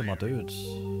going and after my clear. dudes.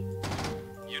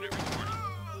 Unit reporting.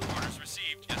 Orders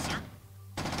received. Yes, sir.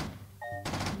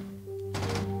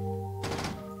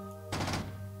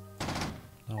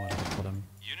 Oh, I never put him.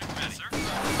 Unit ready, sir.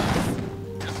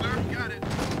 Yes, sir. You got it.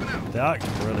 Moving out. They act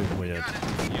really weird. Got it.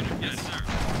 Unit, yes, sir.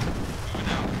 Moving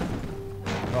out.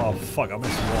 Oh, fuck, I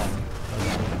missed one.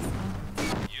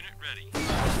 Unit ready.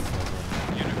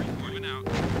 Unit moving out.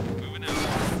 Moving out.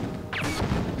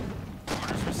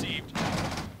 Orders received.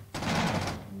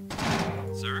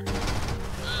 Sir.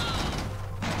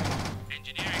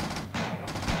 Engineering.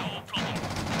 No problem.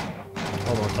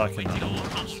 Oh, they're attacking Waiting now.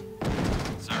 orders.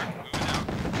 Sir, moving out.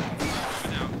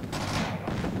 Moving out.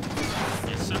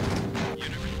 Yes, sir.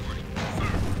 Unit reporting. Sir.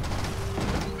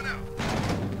 Moving out.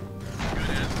 Good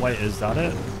as Wait, is that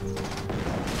it? sir.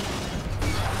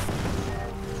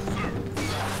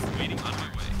 Waiting on my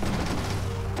way.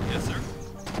 Yes, sir.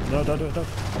 No, don't do it, don't.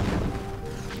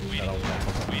 Waiting That'll orders.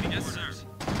 work. Waiting, yes, sir.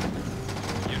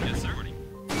 Unit, yes, sir.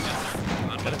 Yes, sir.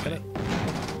 On Get my it, get way. it.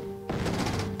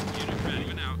 Unit ready.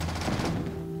 Moving out.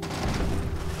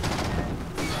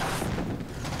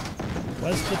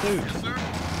 Where's the dude? Yes, sir.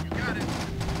 You got it.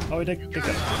 Oh, he did get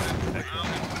it. Okay.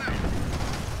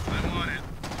 I'm on it.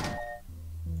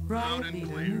 Riot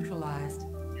leader neutralized.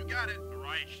 You got it.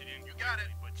 Right, she didn't You got it.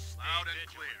 but stay Loud and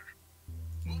vigilant.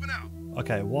 clear. Moving out.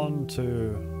 Okay, 1,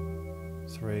 2,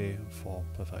 3, 4.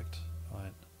 Perfect.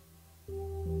 Alright.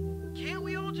 Can't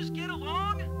we all just get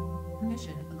along?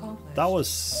 Mission accomplished. That was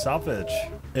savage.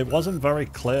 It wasn't very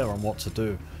clear on what to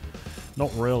do.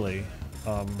 Not really.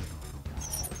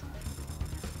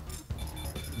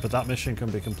 But that mission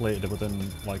can be completed within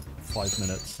like 5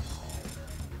 minutes.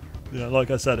 Yeah,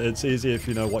 like I said, it's easy if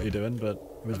you know what you're doing, but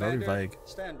it was very Commander, vague.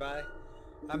 Stand by.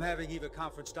 I'm having Eva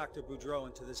conference Dr. Boudreau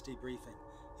into this debriefing.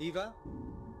 Eva?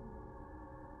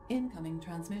 Incoming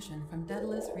transmission from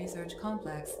Daedalus Research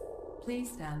Complex. Please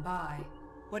stand by.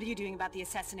 What are you doing about the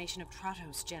assassination of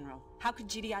Tratos, General? How could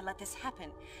GDI let this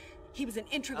happen? He was an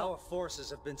integral... Our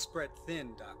forces have been spread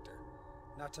thin, Doctor.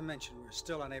 Not to mention, we're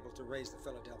still unable to raise the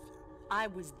Philadelphia. I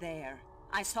was there.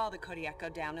 I saw the Kodiak go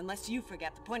down, and lest you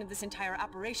forget, the point of this entire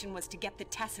operation was to get the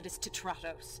Tacitus to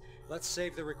Tratos. Let's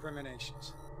save the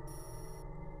recriminations.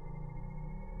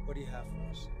 What do you have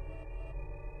for us?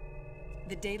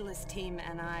 The Daedalus team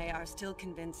and I are still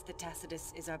convinced that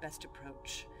Tacitus is our best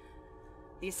approach.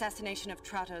 The assassination of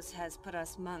Tratos has put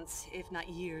us months, if not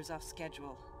years, off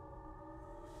schedule.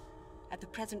 At the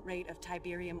present rate of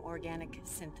Tiberium organic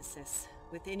synthesis,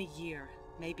 within a year,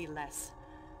 maybe less,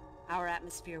 our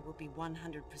atmosphere will be 100%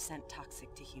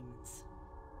 toxic to humans.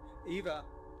 Eva,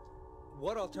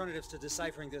 what alternatives to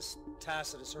deciphering this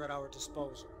Tacitus are at our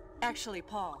disposal? Actually,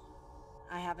 Paul,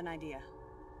 I have an idea.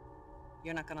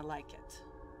 You're not gonna like it.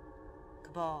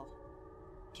 Cabal.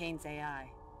 Kane's AI.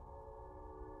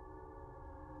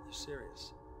 You're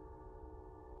serious?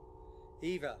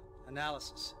 Eva,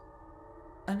 analysis.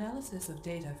 Analysis of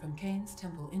data from Kane's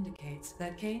temple indicates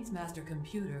that Kane's master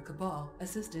computer, Cabal,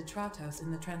 assisted Tratos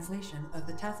in the translation of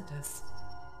the Tacitus.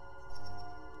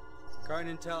 Current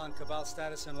intel on Cabal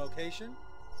status and location?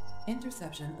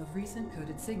 Interception of recent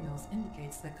coded signals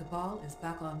indicates that Cabal is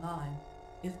back online.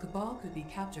 If Cabal could be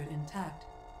captured intact,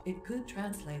 it could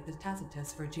translate the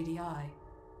Tacitus for GDI.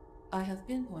 I have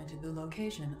pinpointed the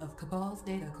location of Cabal's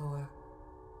data core.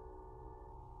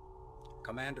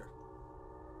 Commander,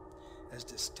 as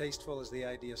distasteful as the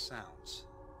idea sounds,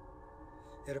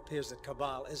 it appears that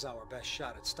Cabal is our best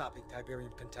shot at stopping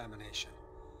Tiberium contamination.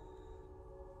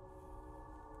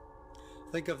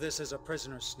 Think of this as a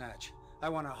prisoner's snatch. I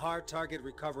want a hard target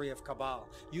recovery of Cabal.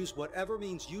 Use whatever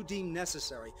means you deem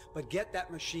necessary, but get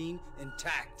that machine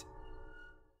intact.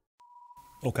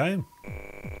 Okay.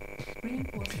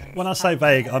 When I say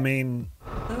vague, I mean,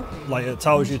 like, it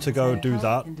tells you to go do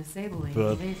that,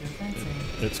 but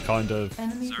it's kind of,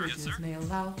 that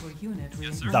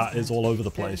is all over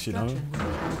the place, you know?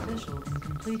 Beneficial in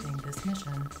completing this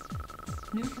mission.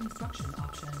 New construction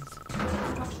options.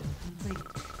 Construction complete.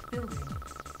 Building.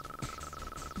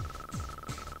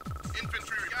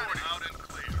 Infantry reporting out and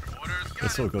clear. Orders got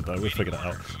it's all good though, we figured it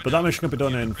out. But that mission can be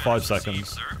done in 5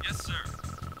 seconds. Yes, sir.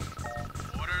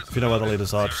 If you know where the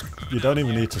leaders are, you don't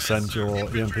even need to send your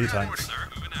EMP tanks.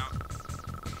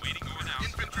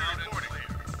 infantry reporting.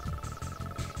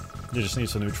 You just need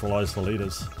to neutralize the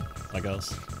leaders, I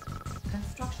guess.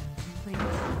 Construction complete.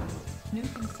 New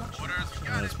construction options.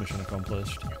 And it's mission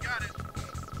accomplished. You got it.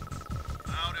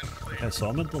 Loud and clear. Okay, so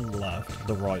I'm at the left,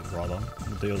 the right rather,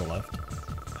 the other left.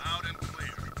 Loud and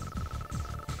clear.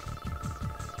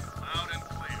 Loud and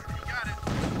clear. You got it.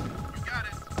 You got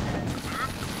it. Sir,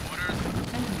 orders.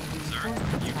 Enemy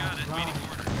You got it. reinforcements Waiting arrived.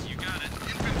 orders. You got it.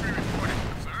 Infantry reporting.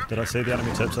 Sir. Did I see the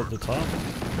enemy tips at the top?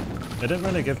 It didn't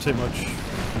really give too much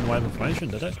in the way of information,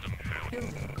 did it?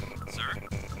 Building. Sir.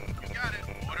 You got it.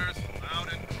 Orders. Loud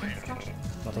and clear. Construction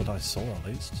Not that I saw at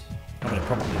least. I mean, it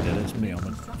probably did, it's me, I'm a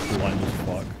blind as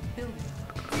fuck. building.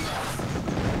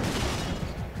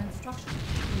 Construction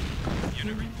complete.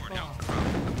 Unit report out.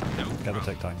 No. Get the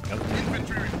tick tank, get the tick tank.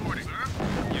 Infantry reporting. Sir.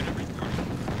 Unit reporting.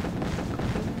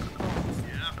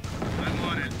 Yeah. I'm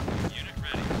on it. Unit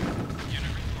ready.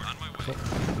 Unit report on my way.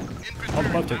 Infantry Oh,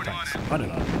 both tick reporting. tanks. I know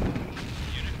that.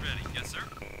 Unit ready. Yes, sir.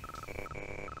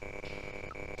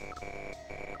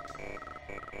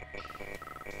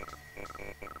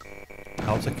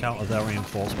 How to counter their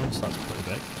reinforcements, that's pretty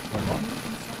big. Or not.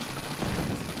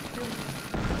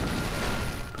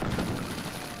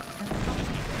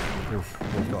 Oof,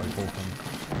 we've got a Vulcan.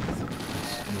 It's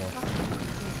rough.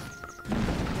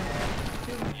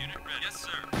 Unit ready. Yes,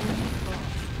 sir.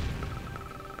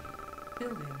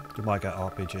 Building. You might get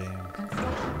RPG.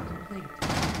 Construction complete.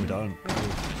 You don't. Ready.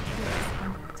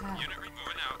 Under attack. Unit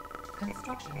reporting out.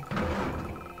 Construction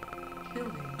complete.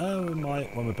 Building. Oh, we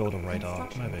might when we build a radar,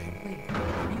 Construction maybe. complete.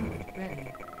 Unit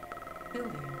ready.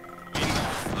 Building.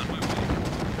 On my way.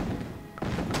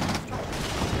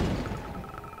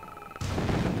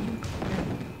 Unit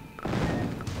ready.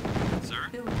 Sir?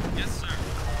 Building. Yes, sir.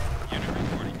 Unit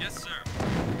reporting. Yes, sir.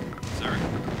 Sir,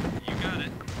 you got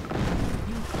it.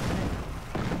 Unit ready.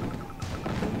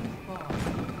 Building lost.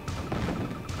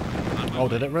 On my Oh, way.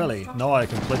 did it really? No, I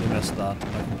completely missed that. I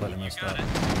completely You missed got that. it.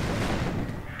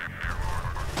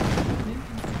 New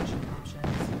construction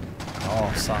options.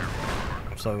 Oh, Sam.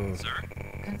 So Sir?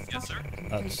 Yes, sir. Construction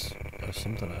that's complete.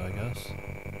 something, I guess.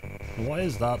 What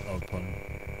is that open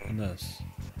in this?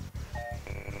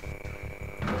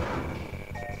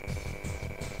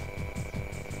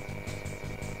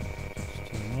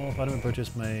 To the north, enemy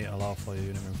bridges may allow for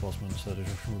unit reinforcement, so the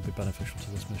direction would be beneficial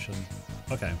to this mission.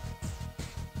 Okay.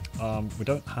 We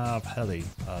don't have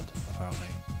helipad, apparently.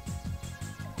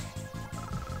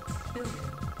 Building.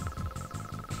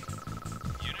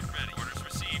 Unit ready. Orders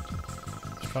received.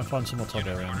 Let's try and find some more Unit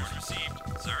Tiberians. orders received.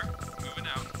 Sir, moving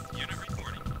out. Unit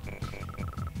reporting.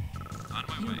 On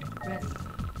my way. Unit ready.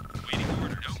 Waiting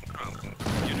order. No problem.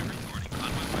 Unit reporting. On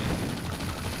my way.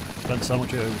 Spent so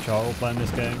much of Charles playing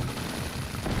this game.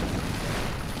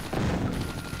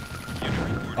 Unit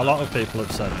reporting. A lot of people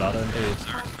have said that, indeed.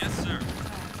 Sir, yes, sir.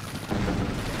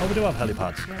 Oh, we do have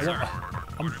helipads. Sir.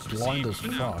 I'm Orders blind as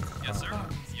received. Moving out. fuck. Yes, sir.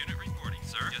 Unit reporting.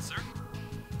 Sir, yes, sir.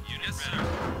 Unit yes, sir.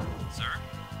 Sir.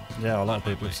 Yeah, a lot of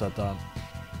people have said that.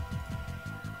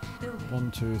 Building.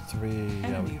 1, 2, 3. Yeah, we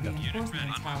Enemy can get.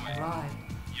 reinforcements On my way. have arrived.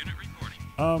 Unit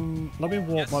reporting. Let me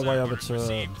walk Yes, my sir. way over Orders to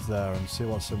received. there and see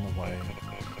what's in the way.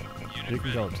 Unit You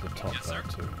can go ready. to the top Yes, there sir.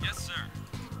 too. Yes, sir.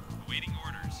 Awaiting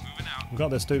orders. Moving out. We've got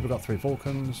this dude, we've got 3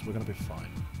 Vulcans, we're gonna be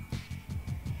fine.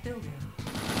 Building.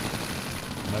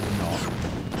 Maybe not.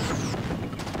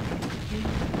 Unit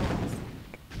lost.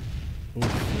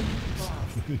 Oof. Unit lost.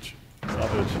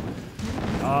 Savage.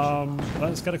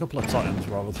 Let's get a couple of Titans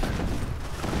rather than.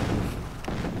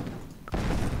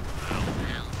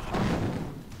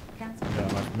 Cancel. Yeah,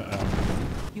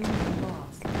 Unit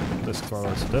lost. disc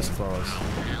throwers. Disc throwers.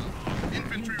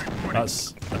 Infantry reporting.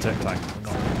 That's a tick tank,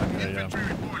 not a tank. Yeah, Infantry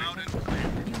reporting. Loud and clear.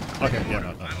 Unit Okay, yeah, no.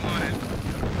 I'm on it.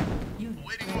 Unit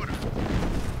Waiting ready. order.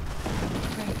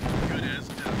 Training. Good as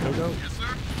done. Go, go. Yes,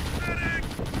 sir. Medic!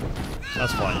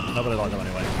 That's fine. Nobody liked them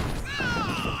anyway.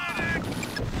 Medic!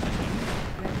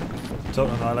 Ready.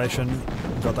 Total Annihilation.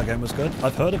 God, that game was good.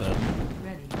 I've heard of it. Ready.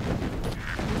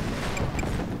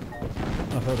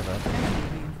 I've heard of it. Enemy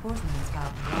reinforcements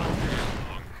have arrived.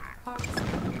 Parts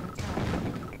under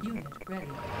attack. Unit ready.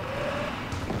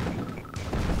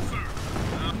 Sir.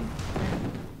 Unit ready.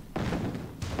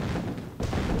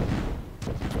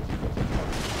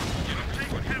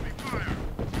 Taking heavy fire.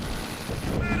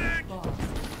 Unit lost.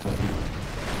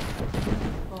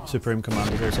 Unit lost. Supreme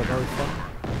Command is also very fun.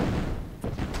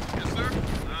 Yes, sir.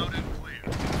 Loud and clear.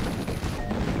 Unit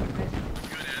ready.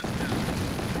 Good as done.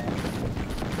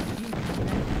 Unit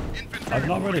ready. Infantry I've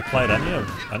not really reporting. played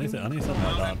anything like that.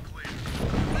 Loud and clear.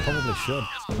 I probably should.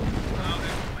 Loud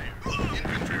and clear.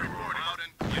 Infantry reporting. Loud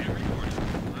and clear. Reporting.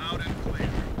 Loud and clear.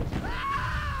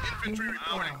 Infantry Unit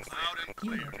reporting. lost. Loud and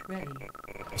clear. Unit ready.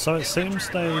 So it seems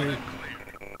Loud they and clear.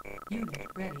 Unit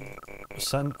ready.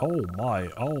 send. Oh my.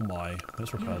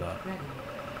 Let's repair Unit that. ready.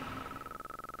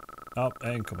 Oh,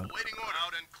 incoming. Waiting order.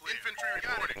 Loud and clear. Infantry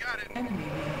reporting. Got it. Enemy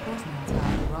reinforcements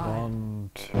have arrived. 1,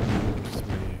 2, 3.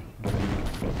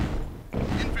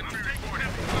 Infantry reporting.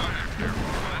 Heavy fire.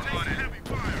 I'm on it. Heavy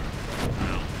fire.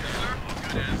 Yes, sir.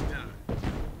 Good as done.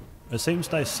 It seems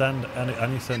they send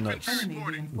anything that's. Enemy Weak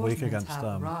reinforcements against have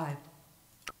them. arrived.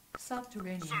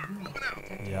 Subterranean unit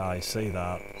detected. Yeah, I see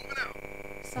that. Moving out.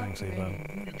 Thanks, Subterranean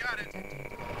Eva. unit Got it. detected.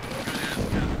 Good as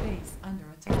done. Base under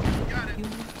attack. Got it.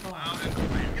 Unit Loud lost. and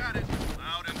clear. Got it.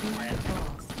 Loud and clear. Unit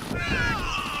lost. Base under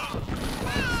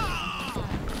attack.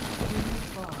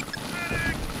 Unit lost. Unit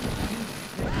ready.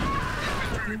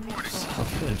 Infantry reporting.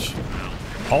 Savage.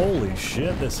 Holy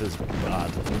shit, this is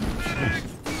bad.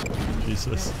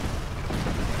 Jesus.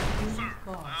 Unit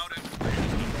lost. Loud and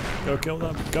clear. Go kill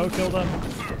them. Go kill them.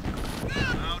 Sir.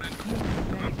 Loud and clear.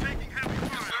 Unit I'm ready. taking heavy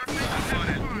fire. Yes, sir.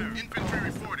 I'm on it. Infantry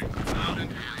reporting. Loud and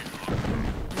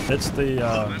clear. It's the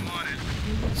I'm on it.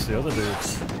 it's the other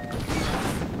dudes. Unit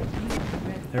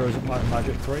ready. Heroes of Might and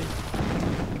Magic 3.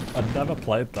 I've never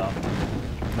played that.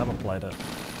 Never played it.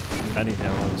 Any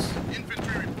heroes.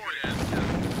 Infantry report as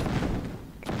done.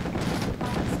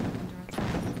 Parts under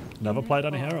attack. Never Unit played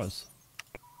any lost. heroes.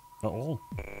 At all.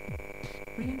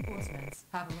 Reinforcements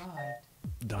have arrived.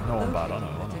 I know I'm bad, I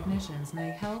know. The technicians may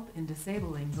help in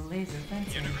disabling the laser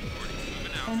fencing. Unit reporting.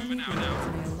 Enemy Moving out now.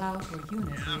 units may allow for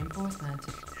unit reinforcement.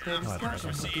 Their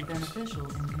destruction would be beneficial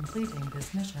in completing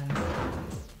this mission.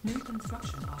 New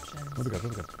construction options. We'll be good, we'll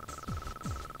be good.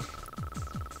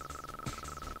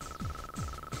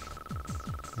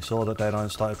 We saw that Day 9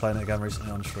 started playing it again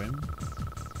recently on stream.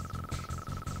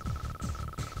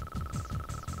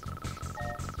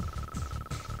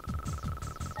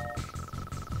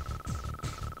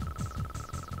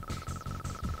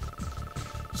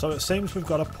 So it seems we've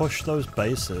got to push those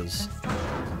bases.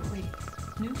 Construction complete.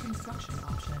 New construction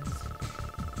options.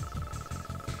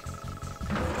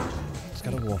 Let's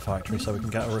get a war factory so we can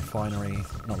get a refinery,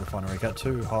 not refinery, get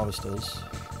 2 harvesters.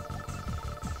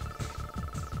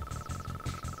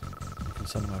 We can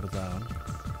send them over there.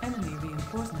 Enemy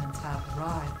reinforcements have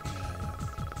arrived.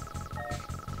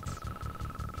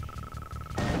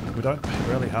 We don't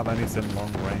really have anything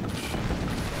long range.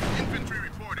 Infantry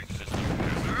reporting. Yes,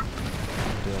 sir.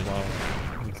 Deal well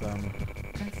with them.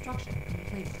 Construction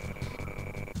complete.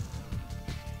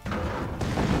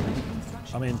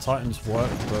 I mean, Titans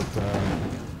work, but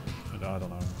I don't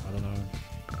know.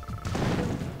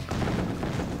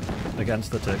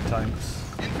 Against the tick tanks.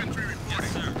 Infantry reporting.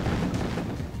 Yes, sir.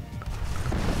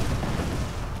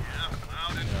 Yeah,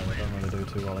 they don't really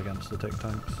do too well against the tick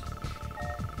tanks.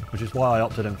 Which is why I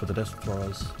opted in for the disc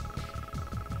throwers.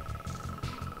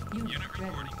 Unit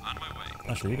reporting. On my way.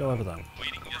 Actually, you go over there.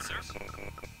 Waiting. Yes, sir.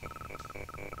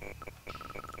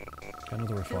 Get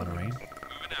another refinery. Moving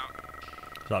out.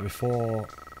 So that'll be 4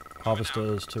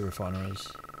 harvesters, 2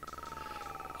 refineries.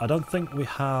 I don't think we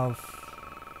have...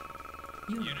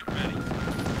 Unit ready.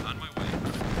 On my way.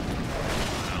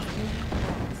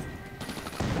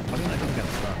 I mean, I go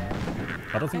against them.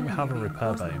 I don't think we have a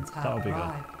repair bay. That would be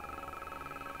good.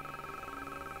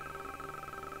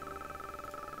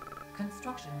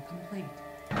 Construction complete.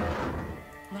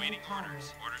 Waiting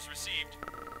orders. Orders received.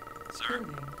 Sir,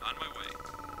 Building. on my way.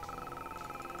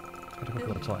 Let's get a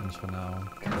couple of Titans for now.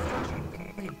 Construction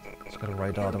complete. Let's get a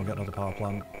radar, then we'll get another power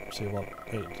plant. See what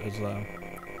it is there.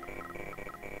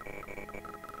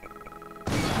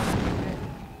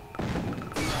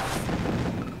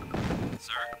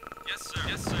 Sir? Yes, sir.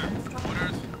 Yes, sir.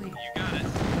 Orders. Complete. You got it.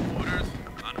 Orders.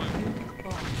 On my way. Unit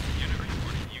lost. Unit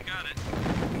reporting. You got it.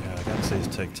 Yeah, against these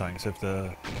tick tanks, if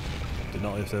they're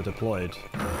deployed.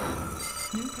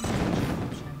 New construction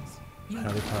options. Unit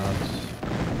Helipads.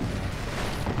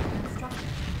 construction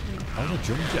complete. Oh, the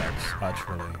jump jets,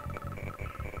 actually.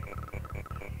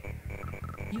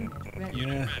 Unit ready.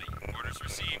 Unit Yeah. ready. Orders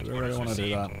received. Do we Orders really want to do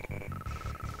received. that?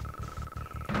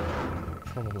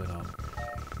 Probably not.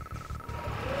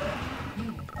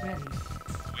 Unit ready.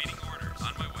 Waiting orders.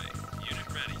 On my way. Unit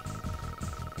ready.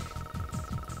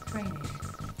 Training.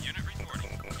 Unit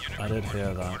reporting. Unit I did reporting.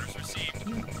 hear that. Orders received.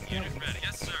 Unit Unit ready. ready.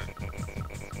 Yes, sir.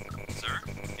 Sir?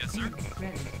 Yes, sir. Unit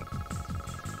ready.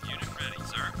 Unit ready,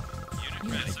 sir. Unit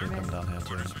Unit ready, sir. Come down here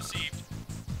too. Orders received.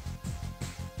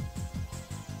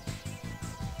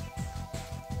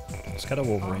 Let's get a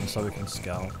Wolverine so we can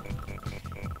scout.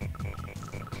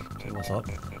 See what's up.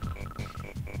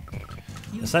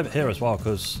 Let's save it here as well,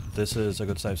 because this is a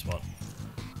good save spot.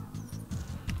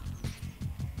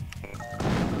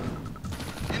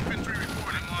 Infantry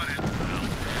reporting on it.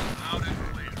 Loud and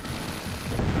clear.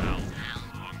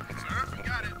 Sir, you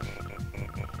got it.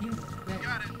 Unit ready.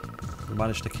 Got it. We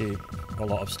managed to keep a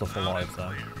lot of stuff Loud alive and there.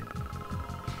 clear.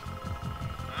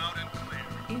 Loud and clear.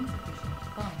 Insufficient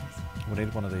funds. We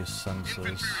need one of these Infantry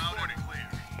sensors. reporting clear.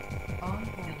 On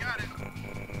hold. You got it.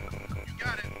 You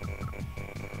got it.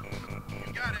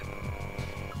 You got it.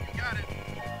 You got it.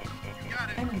 You got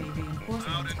it. Enemy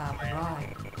reinforcements have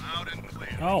arrived. Loud and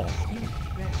clear. Oh! Unit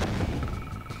ready.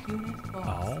 Unit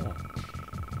lost.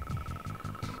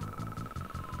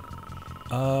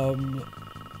 Oh.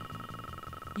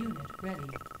 Unit ready.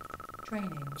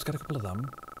 Training. Let's get a couple of them.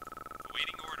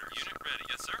 Waiting orders. Unit ready.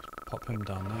 Yes, sir. Pop him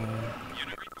down there.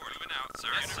 Unit report. Moving out, sir.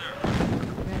 Yes, sir.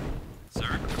 Ready. Sir,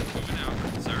 moving out,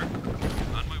 sir.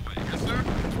 On my way. Yes, sir.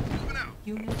 Moving out.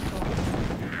 Unit lost.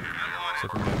 See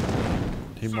if we can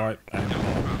get... He might aim No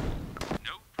hard. problem.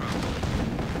 No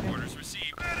problem. Orders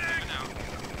received. Moving out.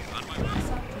 On my way.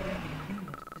 Subterranean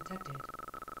unit detected.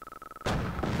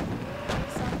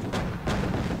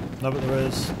 Subterranean. No, but there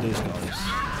is these guys.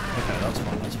 Okay, that's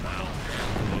fine, that's fine. We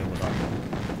can deal with that.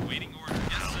 Waiting order.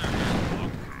 Yes, sir.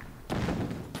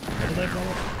 Where do they go?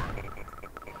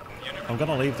 Unit I'm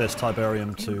gonna leave this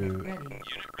Tiberian to Ready. Unit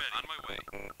ready. On my way.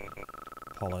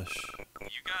 polish.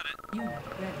 You got it. Unit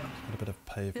ready. Get a bit of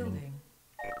pavement. Building.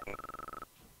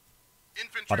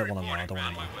 Infantry I don't want them there, I reporting. don't want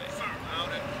On them my there. way. Sir,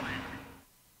 loud and clear.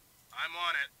 I'm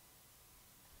on it.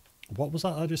 What was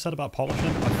that I just said about polishing?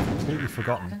 I've completely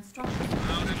forgotten. Construction.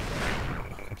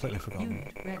 Completely forgotten.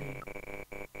 Unit ready.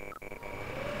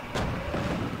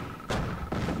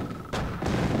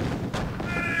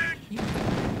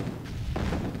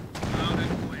 Loud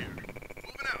and clear.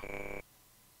 Moving out.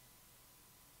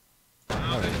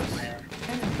 Loud and clear.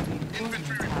 Enemy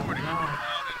Infantry reinforcements have reporting. arrived.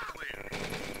 Loud and clear.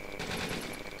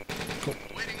 Cool.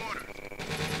 Awaiting orders.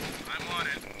 I'm on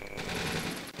it.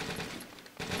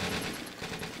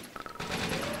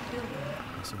 Building.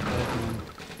 That's important.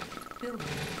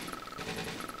 Building.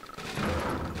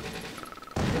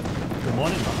 Good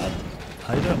morning, lad.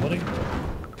 How you doing, buddy?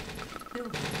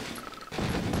 Building.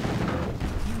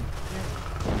 Unit ready.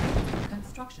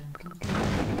 Construction complete.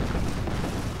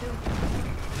 Building.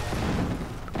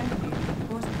 Enemy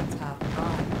reinforcements have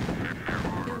arrived.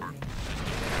 Building.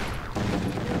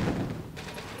 Building.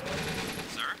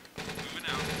 Sir, moving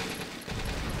out.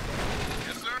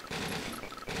 Yes, sir.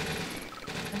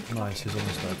 Nice, he's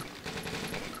almost dead.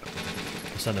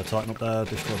 Send a Titan up there,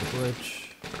 destroy the bridge.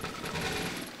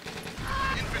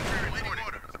 Infantry reporting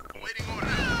orders. Awaiting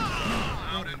orders.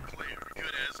 Loud and clear.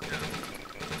 Good as done.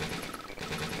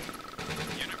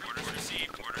 Unit orders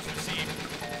received. Orders received.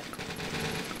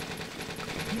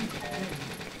 Unit ready.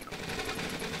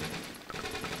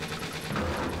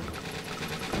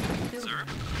 Sir,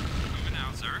 Building. moving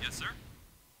out, sir. Yes, sir.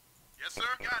 Yes, sir.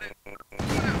 Got it.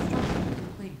 Moving out. Construction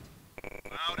complete.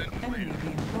 Loud and Enemy clear.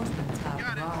 reinforcements have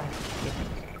Got it. arrived.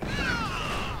 Moving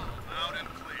out. Loud and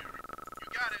clear. You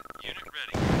got it. Unit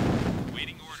ready.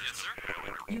 Waiting orders. Yes, sir.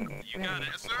 Unit You got ready. it.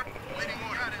 Yes, sir. Waiting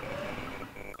order. Got it.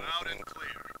 Loud and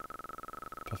clear.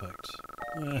 Perfect.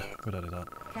 Good at that.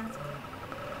 Cancel.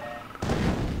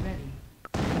 Ready.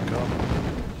 Go.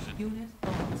 Unit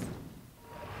lost.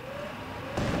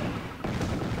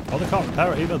 Oh, they can't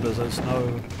repair it either. There's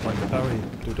no, like, repairing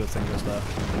do thing that's there.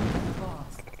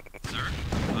 Lost. Sir,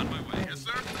 on my way. Yes,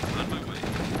 sir. On my way.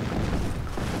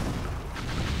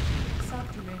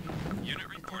 Subterranean Unit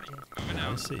reporting. detected. Moving I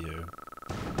out. see you.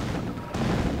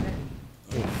 Ready.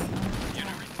 Oof.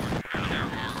 Unit reporting. Now.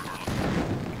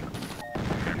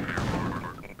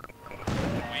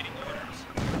 Waiting orders.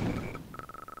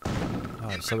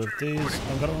 Alright, so with these,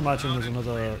 I'm going to imagine there's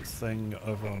another thing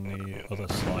over on the other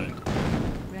side.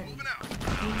 Ready. Moving out.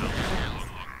 Unit lost.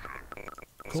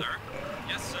 Cool. Sir?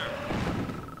 Yes, sir.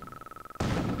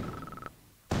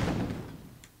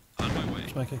 On my way.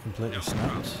 Just make it completely No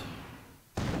snapped.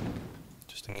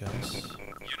 Just in case.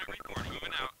 Unit reporting.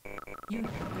 Moving out.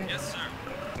 Unit ready. Yes, sir.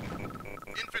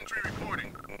 Infantry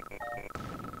reporting.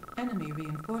 Enemy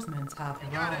reinforcements have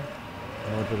got it. arrived.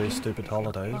 Annoyed with these stupid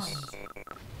holidays. Lines.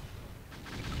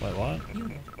 Wait, what?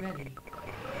 Unit ready.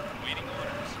 Waiting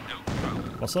orders. No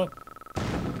problem. What's up?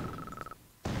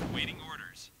 Waiting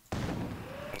orders.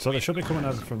 So they should be coming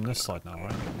over from this side now,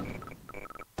 right?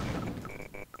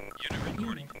 Unit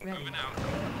reporting. Unit ready. Moving out.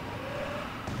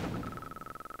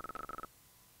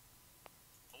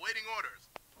 Awaiting orders.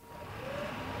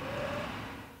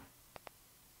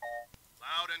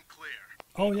 Loud and clear.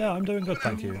 Oh yeah, I'm doing good,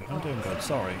 thank you. I'm doing good,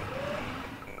 sorry.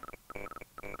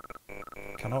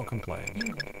 Cannot complain.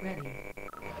 Unit ready. Moving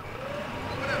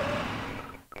out.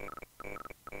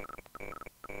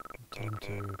 Time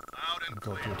to Loud and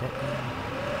go to clear. the top now.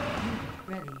 Unit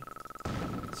ready.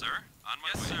 Sir? On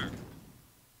my way. Yes, sir.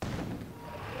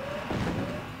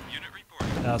 Unit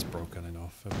reporting. That's broken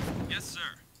enough. It'll be fine. Yes, sir.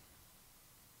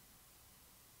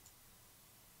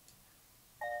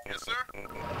 Yes, sir.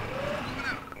 Moving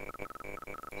out.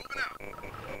 Moving out.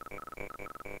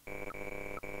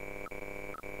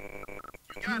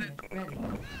 You got it. Unit ready.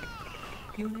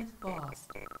 Unit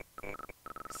lost.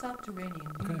 Subterranean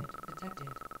Okay. unit detected.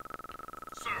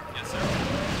 Sir. Yes, sir.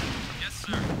 Yes,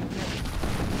 sir. Ready.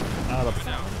 Ah, that'll be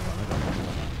fine. Down.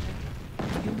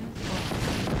 Unit lost.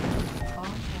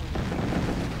 On hold.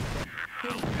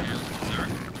 Building. Sir?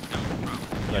 No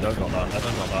problem. They don't got that, they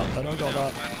don't got that, they don't got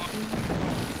that. Unit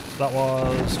lost. That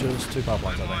was just 2 power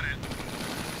plants, I I'm on think. it.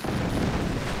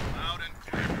 Loud and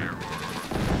clear.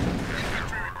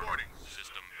 Infantry reporting.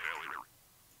 System failure.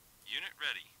 Unit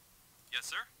ready. Yes,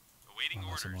 sir. Awaiting Oh,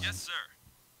 that's orders. annoying. Yes, sir.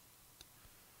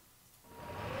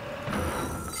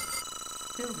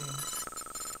 Building.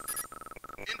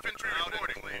 Infantry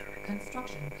reporting. Clear.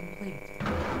 Construction complete.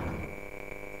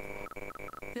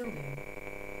 Building.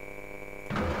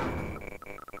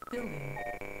 Building.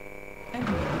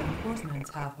 Enemy reinforcements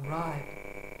have arrived.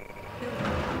 Building.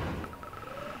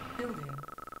 Building.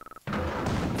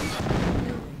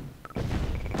 Building.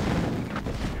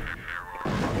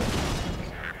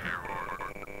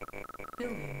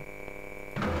 Building.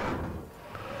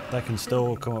 They can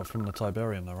still come up from the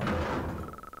Tiberian though, right?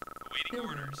 Awaiting Building.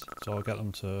 orders. So I'll get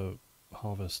them to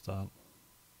harvest that.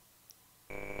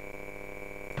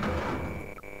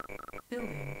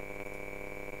 Building.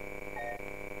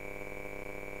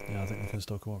 Yeah, I think they can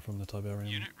still come up from the Tiberian.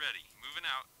 Unit ready. Moving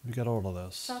out. We get all of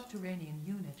this. Subterranean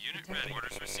unit Unit detected. ready.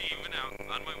 Orders received. Moving out.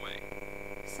 On my way.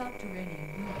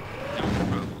 Subterranean unit. No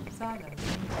problem. Silos.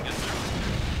 Yes, sir.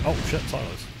 Oh shit,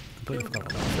 silos. Completely forgot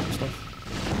about that sort of stuff.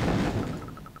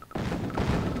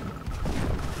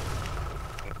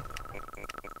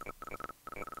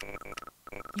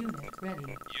 Unit ready.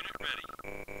 Unit ready.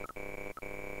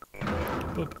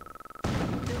 Boop.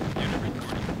 Unit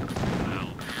reporting. Now.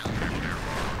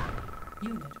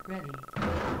 Unit ready.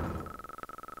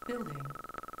 Building.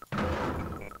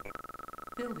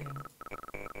 Building.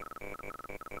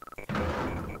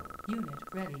 Unit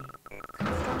ready.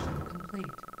 Construction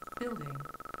complete. Building.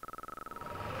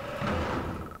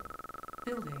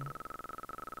 Building.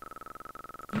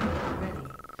 Unit ready.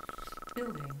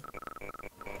 Building.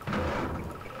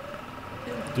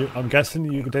 Building. Dude, I'm guessing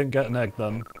you didn't get an egg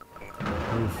then.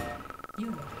 Oof.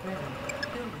 Unit ready.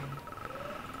 Building.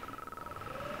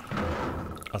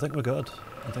 I think we're good.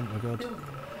 I think we're good. Building.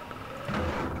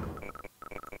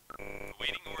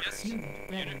 Awaiting orders. Unit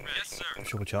ready. Unit ready. Yes, sir.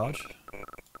 Shall we charge?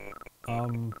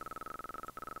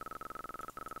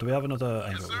 Do we have another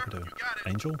angel we could do?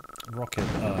 Angel? Rocket,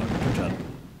 jet.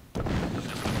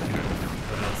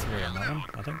 Three on that one,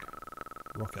 I think.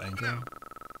 Rocket angel.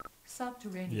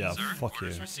 Subterranean. Yeah, Sir, fuck you.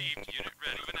 orders received. Unit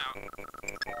ready. Moving out.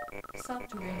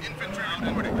 Subterranean. Infantry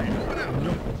reporting. Moving out.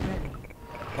 Ready.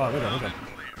 Alright, we're good, we're good.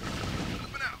 Clear.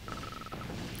 Moving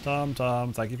out.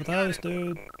 Tom, thank you for those,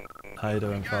 dude. How you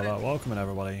doing, fella? Welcome in,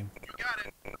 everybody. You got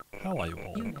it. How are you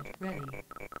all? Unit ready. Hope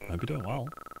you're doing well.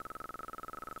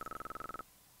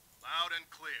 Loud and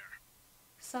clear.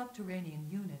 Subterranean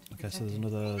unit. Okay, so there's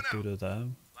detected. another dude there.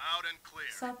 Loud and clear.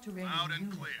 Subterranean Loud and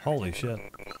unit. clear. Holy shit. Moving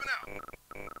out.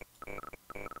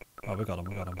 Oh, we got him,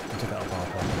 we got him. We took out a power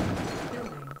plant.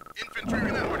 Building.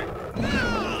 Infantry reporting.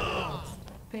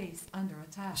 Base under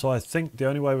attack. So I think the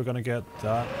only way we're going to get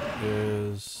that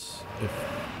is if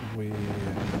we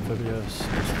amphibious.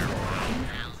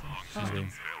 Maybe.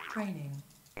 Training.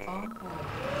 On hold.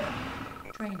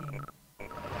 Training.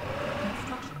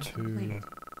 Construction Two. complete.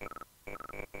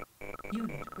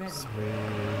 Unit ready.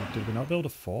 Three. Did we not build a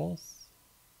fourth?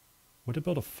 We did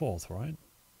build a fourth, right?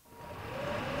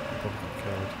 Probably got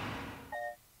killed.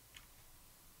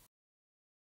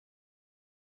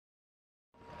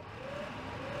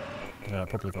 Yeah,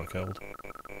 probably got killed.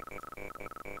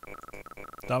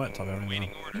 Damn it, Tiberian.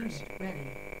 Awaiting orders. Unit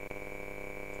ready.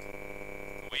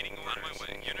 Awaiting orders. On my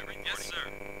way. Unit reporting. Yes, sir.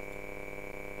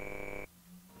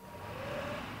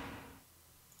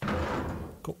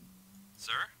 Cool.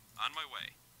 Sir, on my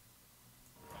way.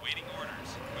 Awaiting orders.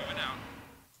 Moving out.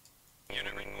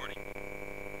 Unit reporting.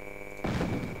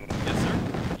 Yes, sir.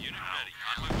 Unit ready.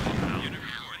 On my way. Unit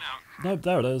reporting out. Nope,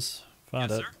 there it is. Found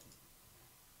Yes, it. sir.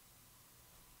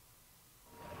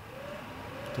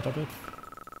 Did I build?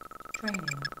 Training.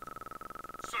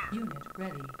 Sir. Unit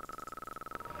ready.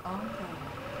 On hold.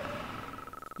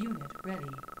 Unit ready.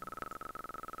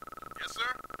 Yes,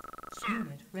 sir. Sir.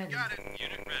 Unit ready. Got it.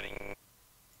 Unit ready.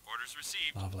 Orders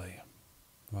received. Lovely.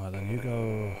 Right, then you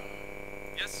go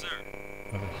Yes, sir.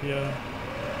 over here.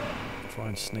 Try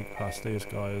and sneak past these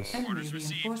guys. Enemy Orders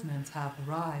received. reinforcements have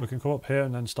arrived. We can come up here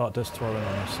and then start disc throwing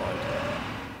on this side.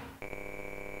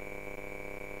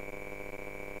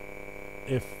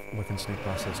 If we can sneak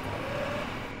past this guy.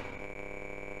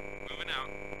 Moving out.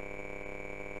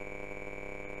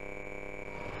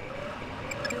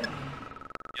 Building.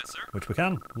 Yes, sir. Which we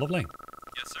can. Lovely.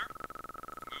 Yes, sir.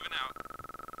 Moving out.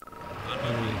 On my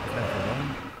Very way. careful though.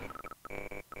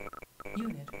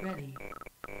 Unit ready.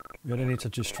 We only need to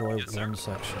destroy Yes, sir. one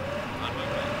section. On my way.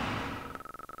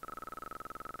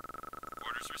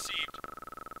 Orders received.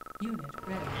 Unit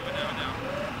ready. Moving out now.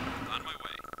 On my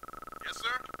way. Yes,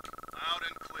 sir. Loud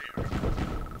and clear.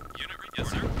 Unit yes,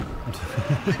 sir.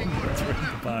 Waiting order. Moving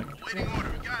out. Back. Waiting order.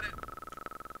 We got it.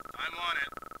 I'm on it.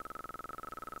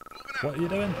 Moving out. What are you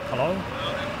doing? Hello? Loud and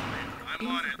clear. I'm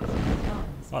on it. Insufficient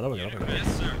funds. Oh, there we go. There we go.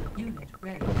 Yes, sir. Unit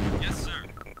ready. Yes, sir.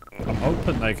 I'm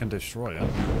hoping they can destroy it.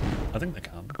 I think they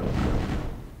can.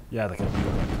 Yeah, they can.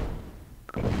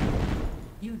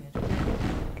 Unit ready.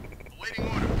 Awaiting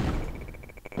order.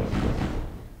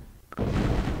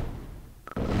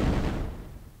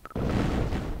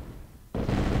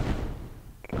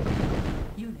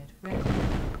 Unit ready.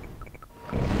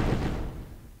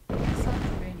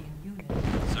 Subterranean unit.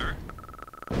 Sir.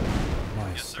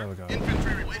 Nice. Yes, sir. There we go.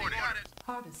 Infantry reporting. Got it.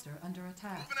 Harvester under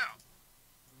attack. Moving out.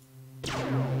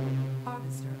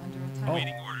 Harvester under attack. Oh,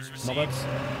 Waiting orders not received.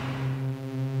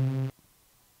 bad.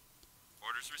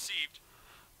 Orders received.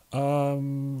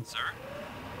 Sir?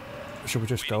 Should we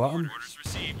just go at him? Orders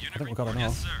received. Unit I think we've got report.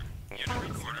 enough. Yes, sir.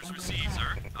 Unit orders received,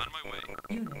 sir. On my way.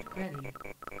 Unit ready.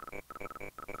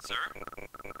 Sir?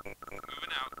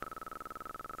 Moving out.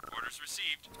 Orders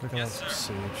received. Look at Yes, that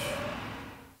sir. siege.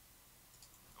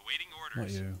 Awaiting Not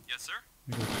orders. you. Yes, sir.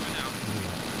 You go. Moving out.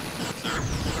 Sir?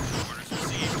 Orders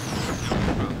received. No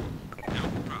problem. No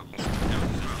problem. No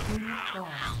problem. Unit No.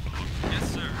 lost. Yes,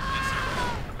 sir. Yes, sir.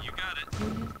 You got it.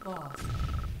 Unit lost.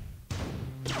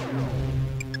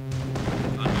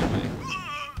 On my way.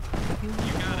 Unit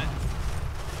You got it. lost.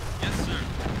 Yes, sir.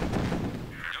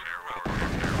 No problem.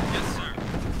 Yes, sir.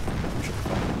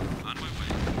 On my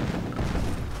way.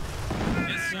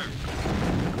 Yes, sir.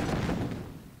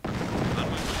 On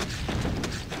my way.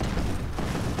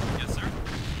 Yes, sir.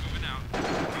 Moving out.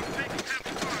 I'm taking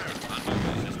heavy fire. On my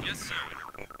way. Yes, sir.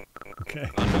 Okay.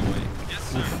 On my way. Yes,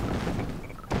 sir.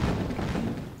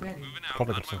 Unit ready. Moving out.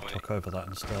 Probably On could my have way. took over that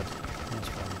instead. That's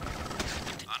fine.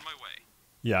 On my way.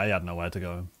 Yeah, he had nowhere to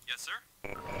go. Yes, sir.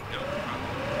 No problem.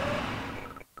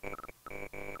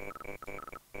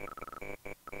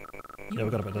 Yeah, we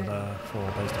got a bit of there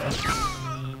for base defense.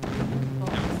 No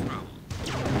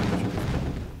problem.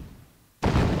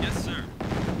 Yes, sir.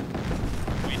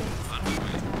 Waiting. On my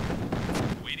way.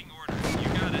 Waiting orders. You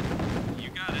got it. You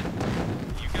got it.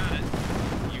 You got it.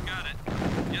 You got it.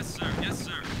 Yes, sir. Yes,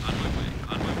 sir. On my way.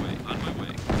 On my way. On my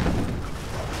way.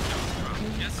 No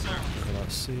problem. Yes, sir. Look at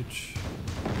that siege.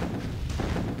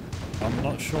 I'm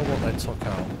not sure what they took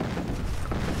out.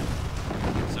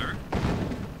 Sir.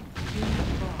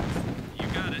 Unit lost. You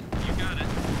got it. You got it.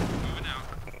 Moving out.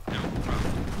 No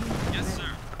problem. Yes, sir.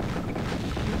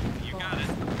 You got it.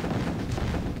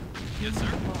 Yes,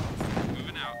 sir.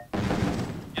 Moving out.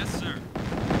 Yes, sir.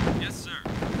 Yes, sir.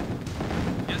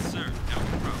 Yes, sir. No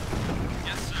problem.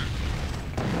 Yes, sir.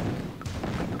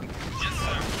 Yes,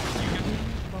 sir. You got it.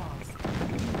 Unit lost.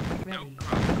 Unit No ready.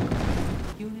 problem.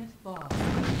 Unit lost.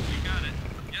 You got it.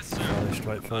 Yes, sir. Fairly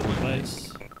straightforward base.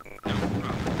 No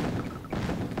problem.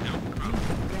 No problem.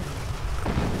 Unit ready.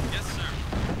 Yes, sir.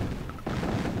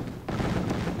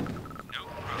 No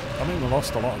problem. I mean, we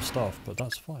lost a lot of stuff, but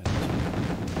that's fine. That's fine.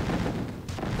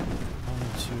 1,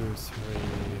 2, 3,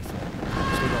 4.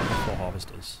 Still got the 4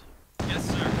 harvesters. Yes,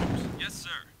 sir. Yes,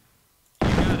 sir. You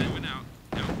got it. Moving out.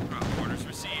 No problem. Orders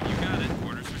received. You got it.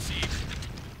 Orders received.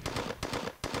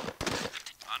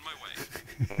 On my way.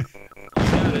 You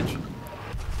got it.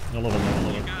 I love it, I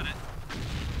love You it. got it.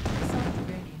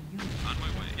 Subterranean unit. On my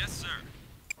way. Yes, sir.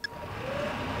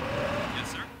 Yes,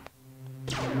 sir.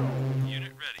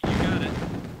 Unit ready. You got it.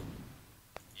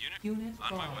 Unit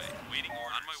on my lost. way. Waiting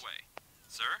orders. On my way.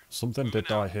 Sir? Something Moving did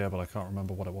die out. here, but I can't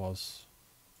remember what it was.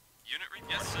 Unit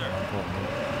yes, How sir. important.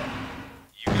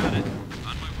 You got it.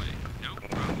 On my way. No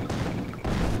problem.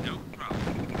 No problem.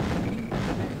 Unit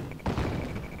ready.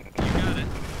 You got it.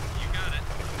 You got it.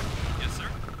 Yes, sir.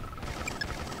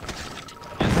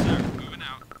 Yes, sir. Moving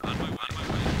out. On my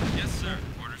way. Yes, sir.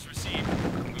 Orders received.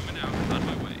 Moving out. On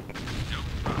my way. No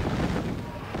problem.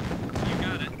 You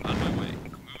got it. On my way.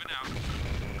 Moving out.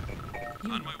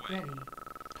 Unit my way. ready.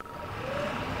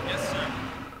 Yes, sir.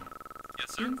 Yes,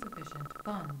 sir. Insufficient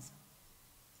funds.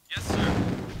 Yes, sir.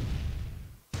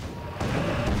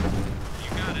 You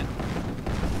got it.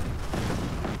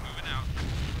 Moving out.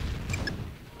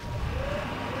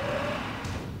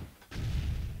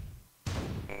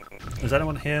 Does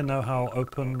anyone here know how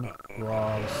Open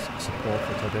RAR's support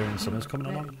for Tiberian Sun is coming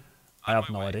along? Ready. I have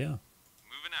On my no way. idea.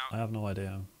 Moving I out. have no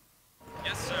idea.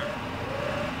 Yes, sir.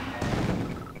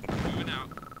 Moving out.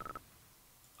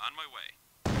 On my way.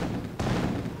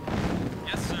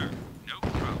 Yes, sir. No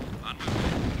problem. On my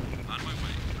way. On my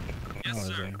way. Yes, Oh, is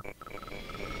sir. he?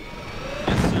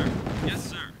 Yes, sir. Yes,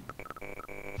 sir.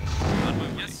 On my way.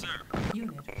 Yes, sir.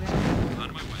 Unit ready. On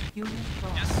my way. Unit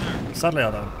lost. Yes, sir. Sadly,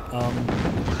 I don't.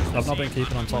 Orders I've not been received.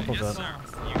 keeping on my top way. of Yes, it. sir.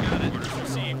 You got it. Orders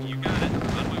received. You got it. On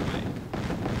my way.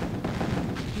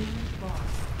 Unit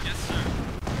lost. Yes, sir.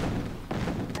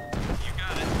 You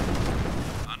got it.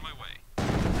 On my way.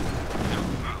 No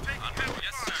problem. On my way.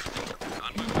 Yes, sir.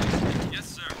 On my way. Yes,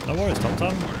 sir. No worries, Tom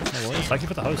Tom. No worries. Thank you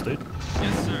for the host, dude.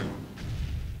 Yes, sir.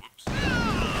 Whoops.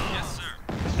 Yes,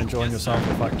 sir. Enjoying Yes, yourself sir.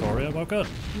 with Factoria? Well, good.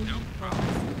 No Unit problem.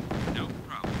 lost. No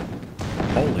problem.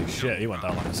 Holy shit, he went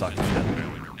down like a sack of shit. No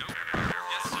problem.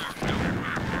 Yes, sir. No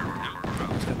problem. No problem.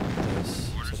 Let's get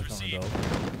this Orders so they can't received. rebuild.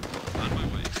 On my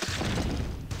way.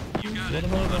 You got it.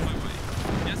 What On about my way.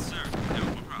 Yes, sir. No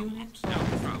problem. Unit No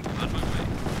problem. On my way.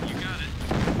 You got it.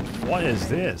 What is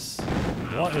this?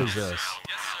 What is this?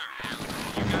 Yes, sir.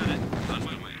 You got it. On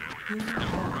my way. Unit No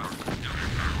lost. problem. No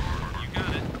problem. You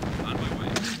got it. On my way.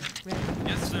 Unit ready.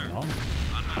 Yes, sir. Oh, On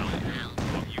my way.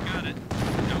 You got it.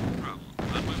 No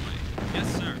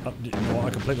Yes, sir. You know what? I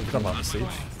completely forgot about the siege. You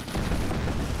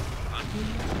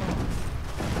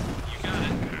got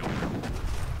it.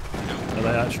 Are they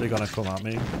actually going to come at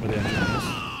me with the engineers?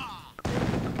 I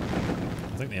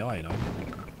think they are, you know. Unit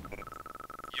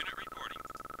reporting.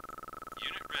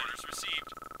 Unit ready. Orders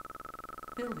received.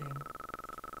 Building.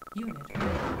 Unit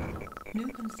ready. New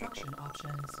construction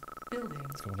options. Building.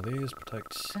 Let's go one of these.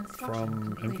 Protects Construction from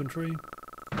complete. infantry.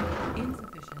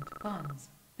 Insufficient funds.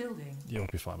 Building. You'll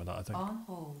be fine with that, I think. On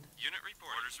hold. Unit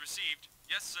report. Orders received.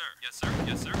 Yes, sir. Yes, sir.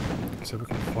 Yes, sir. So we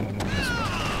can funnel along this way.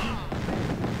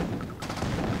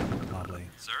 Madly.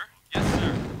 Sir? Yes,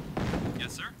 sir.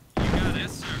 Yes, sir. You got it.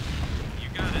 Yes, sir. You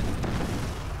got it.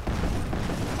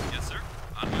 Yes, sir.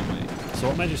 On my way. So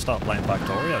what made you start playing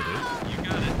Factorio, dude? You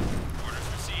got it. Orders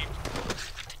received.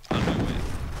 On my way.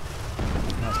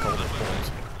 That's cold, On of my course.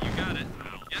 way. You got it.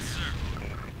 Yes, sir.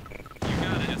 You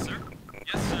got it. Yes, sir.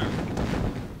 Yes, sir.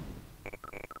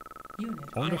 Unit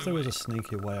I wonder if there was a ready.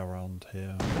 sneaky way around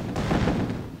here.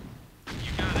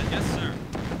 You got it. Yes, sir.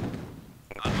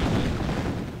 On my way.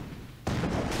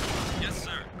 Yes,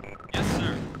 sir. Yes,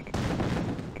 sir.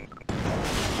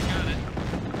 You got it.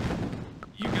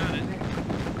 You got it.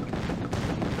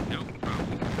 No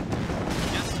problem.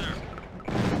 Yes, sir.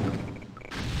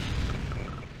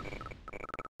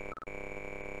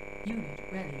 Unit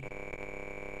ready.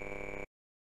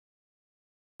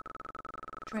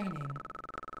 Training. Unit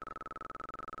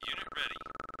ready.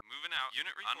 Moving out.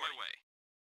 Unit reporting. On my way.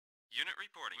 Unit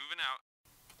reporting. Moving out.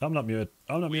 I'm not muted.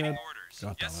 I'm not Waiting muted. orders.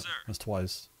 God damn Yes, it. sir. That's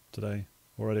twice today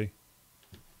already.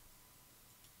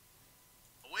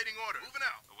 Awaiting order. Moving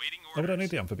out. Awaiting Oh, orders. we don't need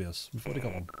the amphibious. We've already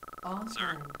got one. On Sir.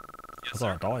 hold. I Yes, thought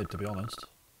sir. I died, to be honest.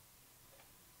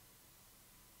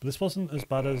 But this wasn't as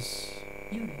bad as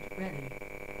Unit ready.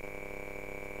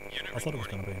 Unit I thought it was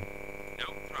going reporting. to be, No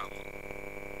problem.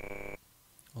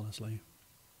 honestly.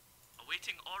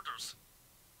 Awaiting orders.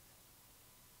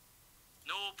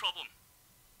 No problem.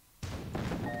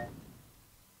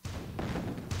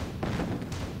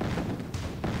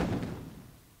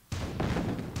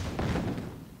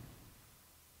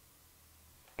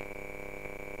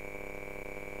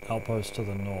 Outpost to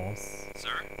the north. Sir,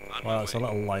 on Well, my it's a way.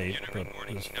 little late, Unit but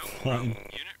reporting. it's No fine. problem.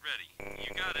 Unit ready. You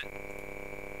got it.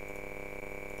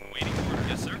 Awaiting order.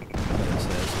 Yes, sir. It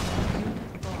says,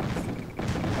 Unit lost.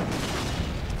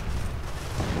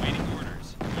 Awaiting orders.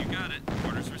 You got it.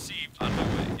 Orders received. On my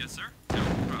way. Yes, sir. No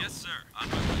problem. Yes, sir. On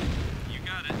my way. You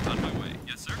got it. On my way.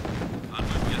 Yes, sir. On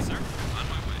my way. Yes, sir. On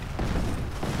my way.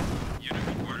 Unit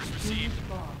orders received. Unit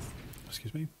lost.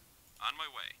 excuse me? On my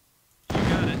way. You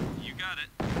got it. You got it.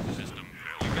 System.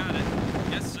 You got it.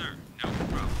 Yes, sir. No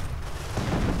problem.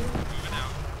 Moving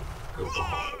out.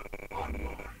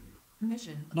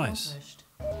 Mission Nice. accomplished.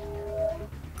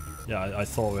 Yeah, I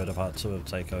thought we'd have had to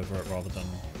take over it rather than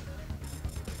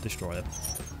destroy it.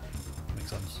 Makes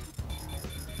sense.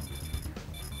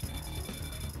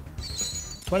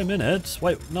 20 minutes?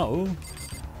 Wait, no.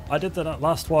 I did the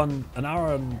last one an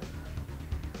hour and...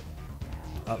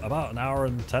 about an hour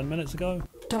and 10 minutes ago.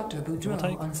 Dr. Give or Boudreaux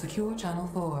take. on Secure Channel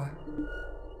 4.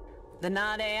 The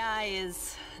Nod AI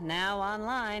is now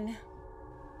online.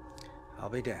 I'll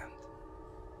be damned.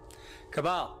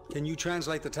 Cabal, can you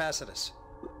translate the Tacitus?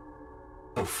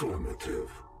 Affirmative.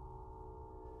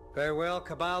 Very well,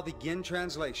 Cabal, begin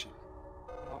translation.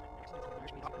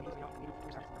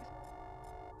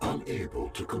 Unable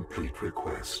to complete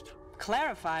request.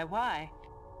 Clarify why.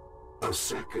 A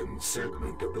second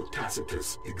segment of the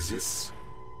Tacitus exists.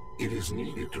 It is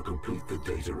needed to complete the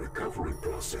data recovery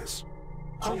process.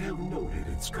 I have noted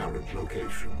its current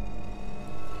location.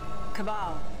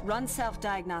 Cabal, run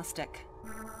self-diagnostic.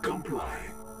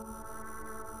 Comply.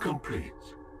 Complete.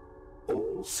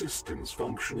 All systems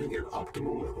functioning at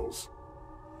optimal levels.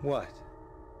 What?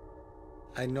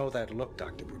 I know that look,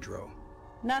 Dr. Boudreaux.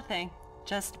 Nothing.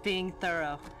 Just being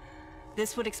thorough.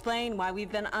 This would explain why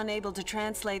we've been unable to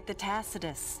translate the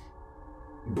Tacitus.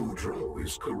 Boudreaux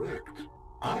is correct.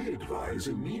 I advise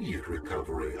immediate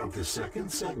recovery of the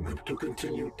second segment to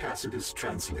continue Tacitus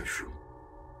translation.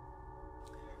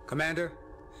 Commander,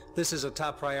 this is a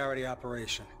top priority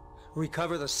operation.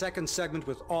 Recover the second segment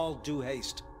with all due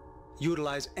haste.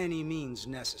 Utilize any means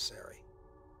necessary.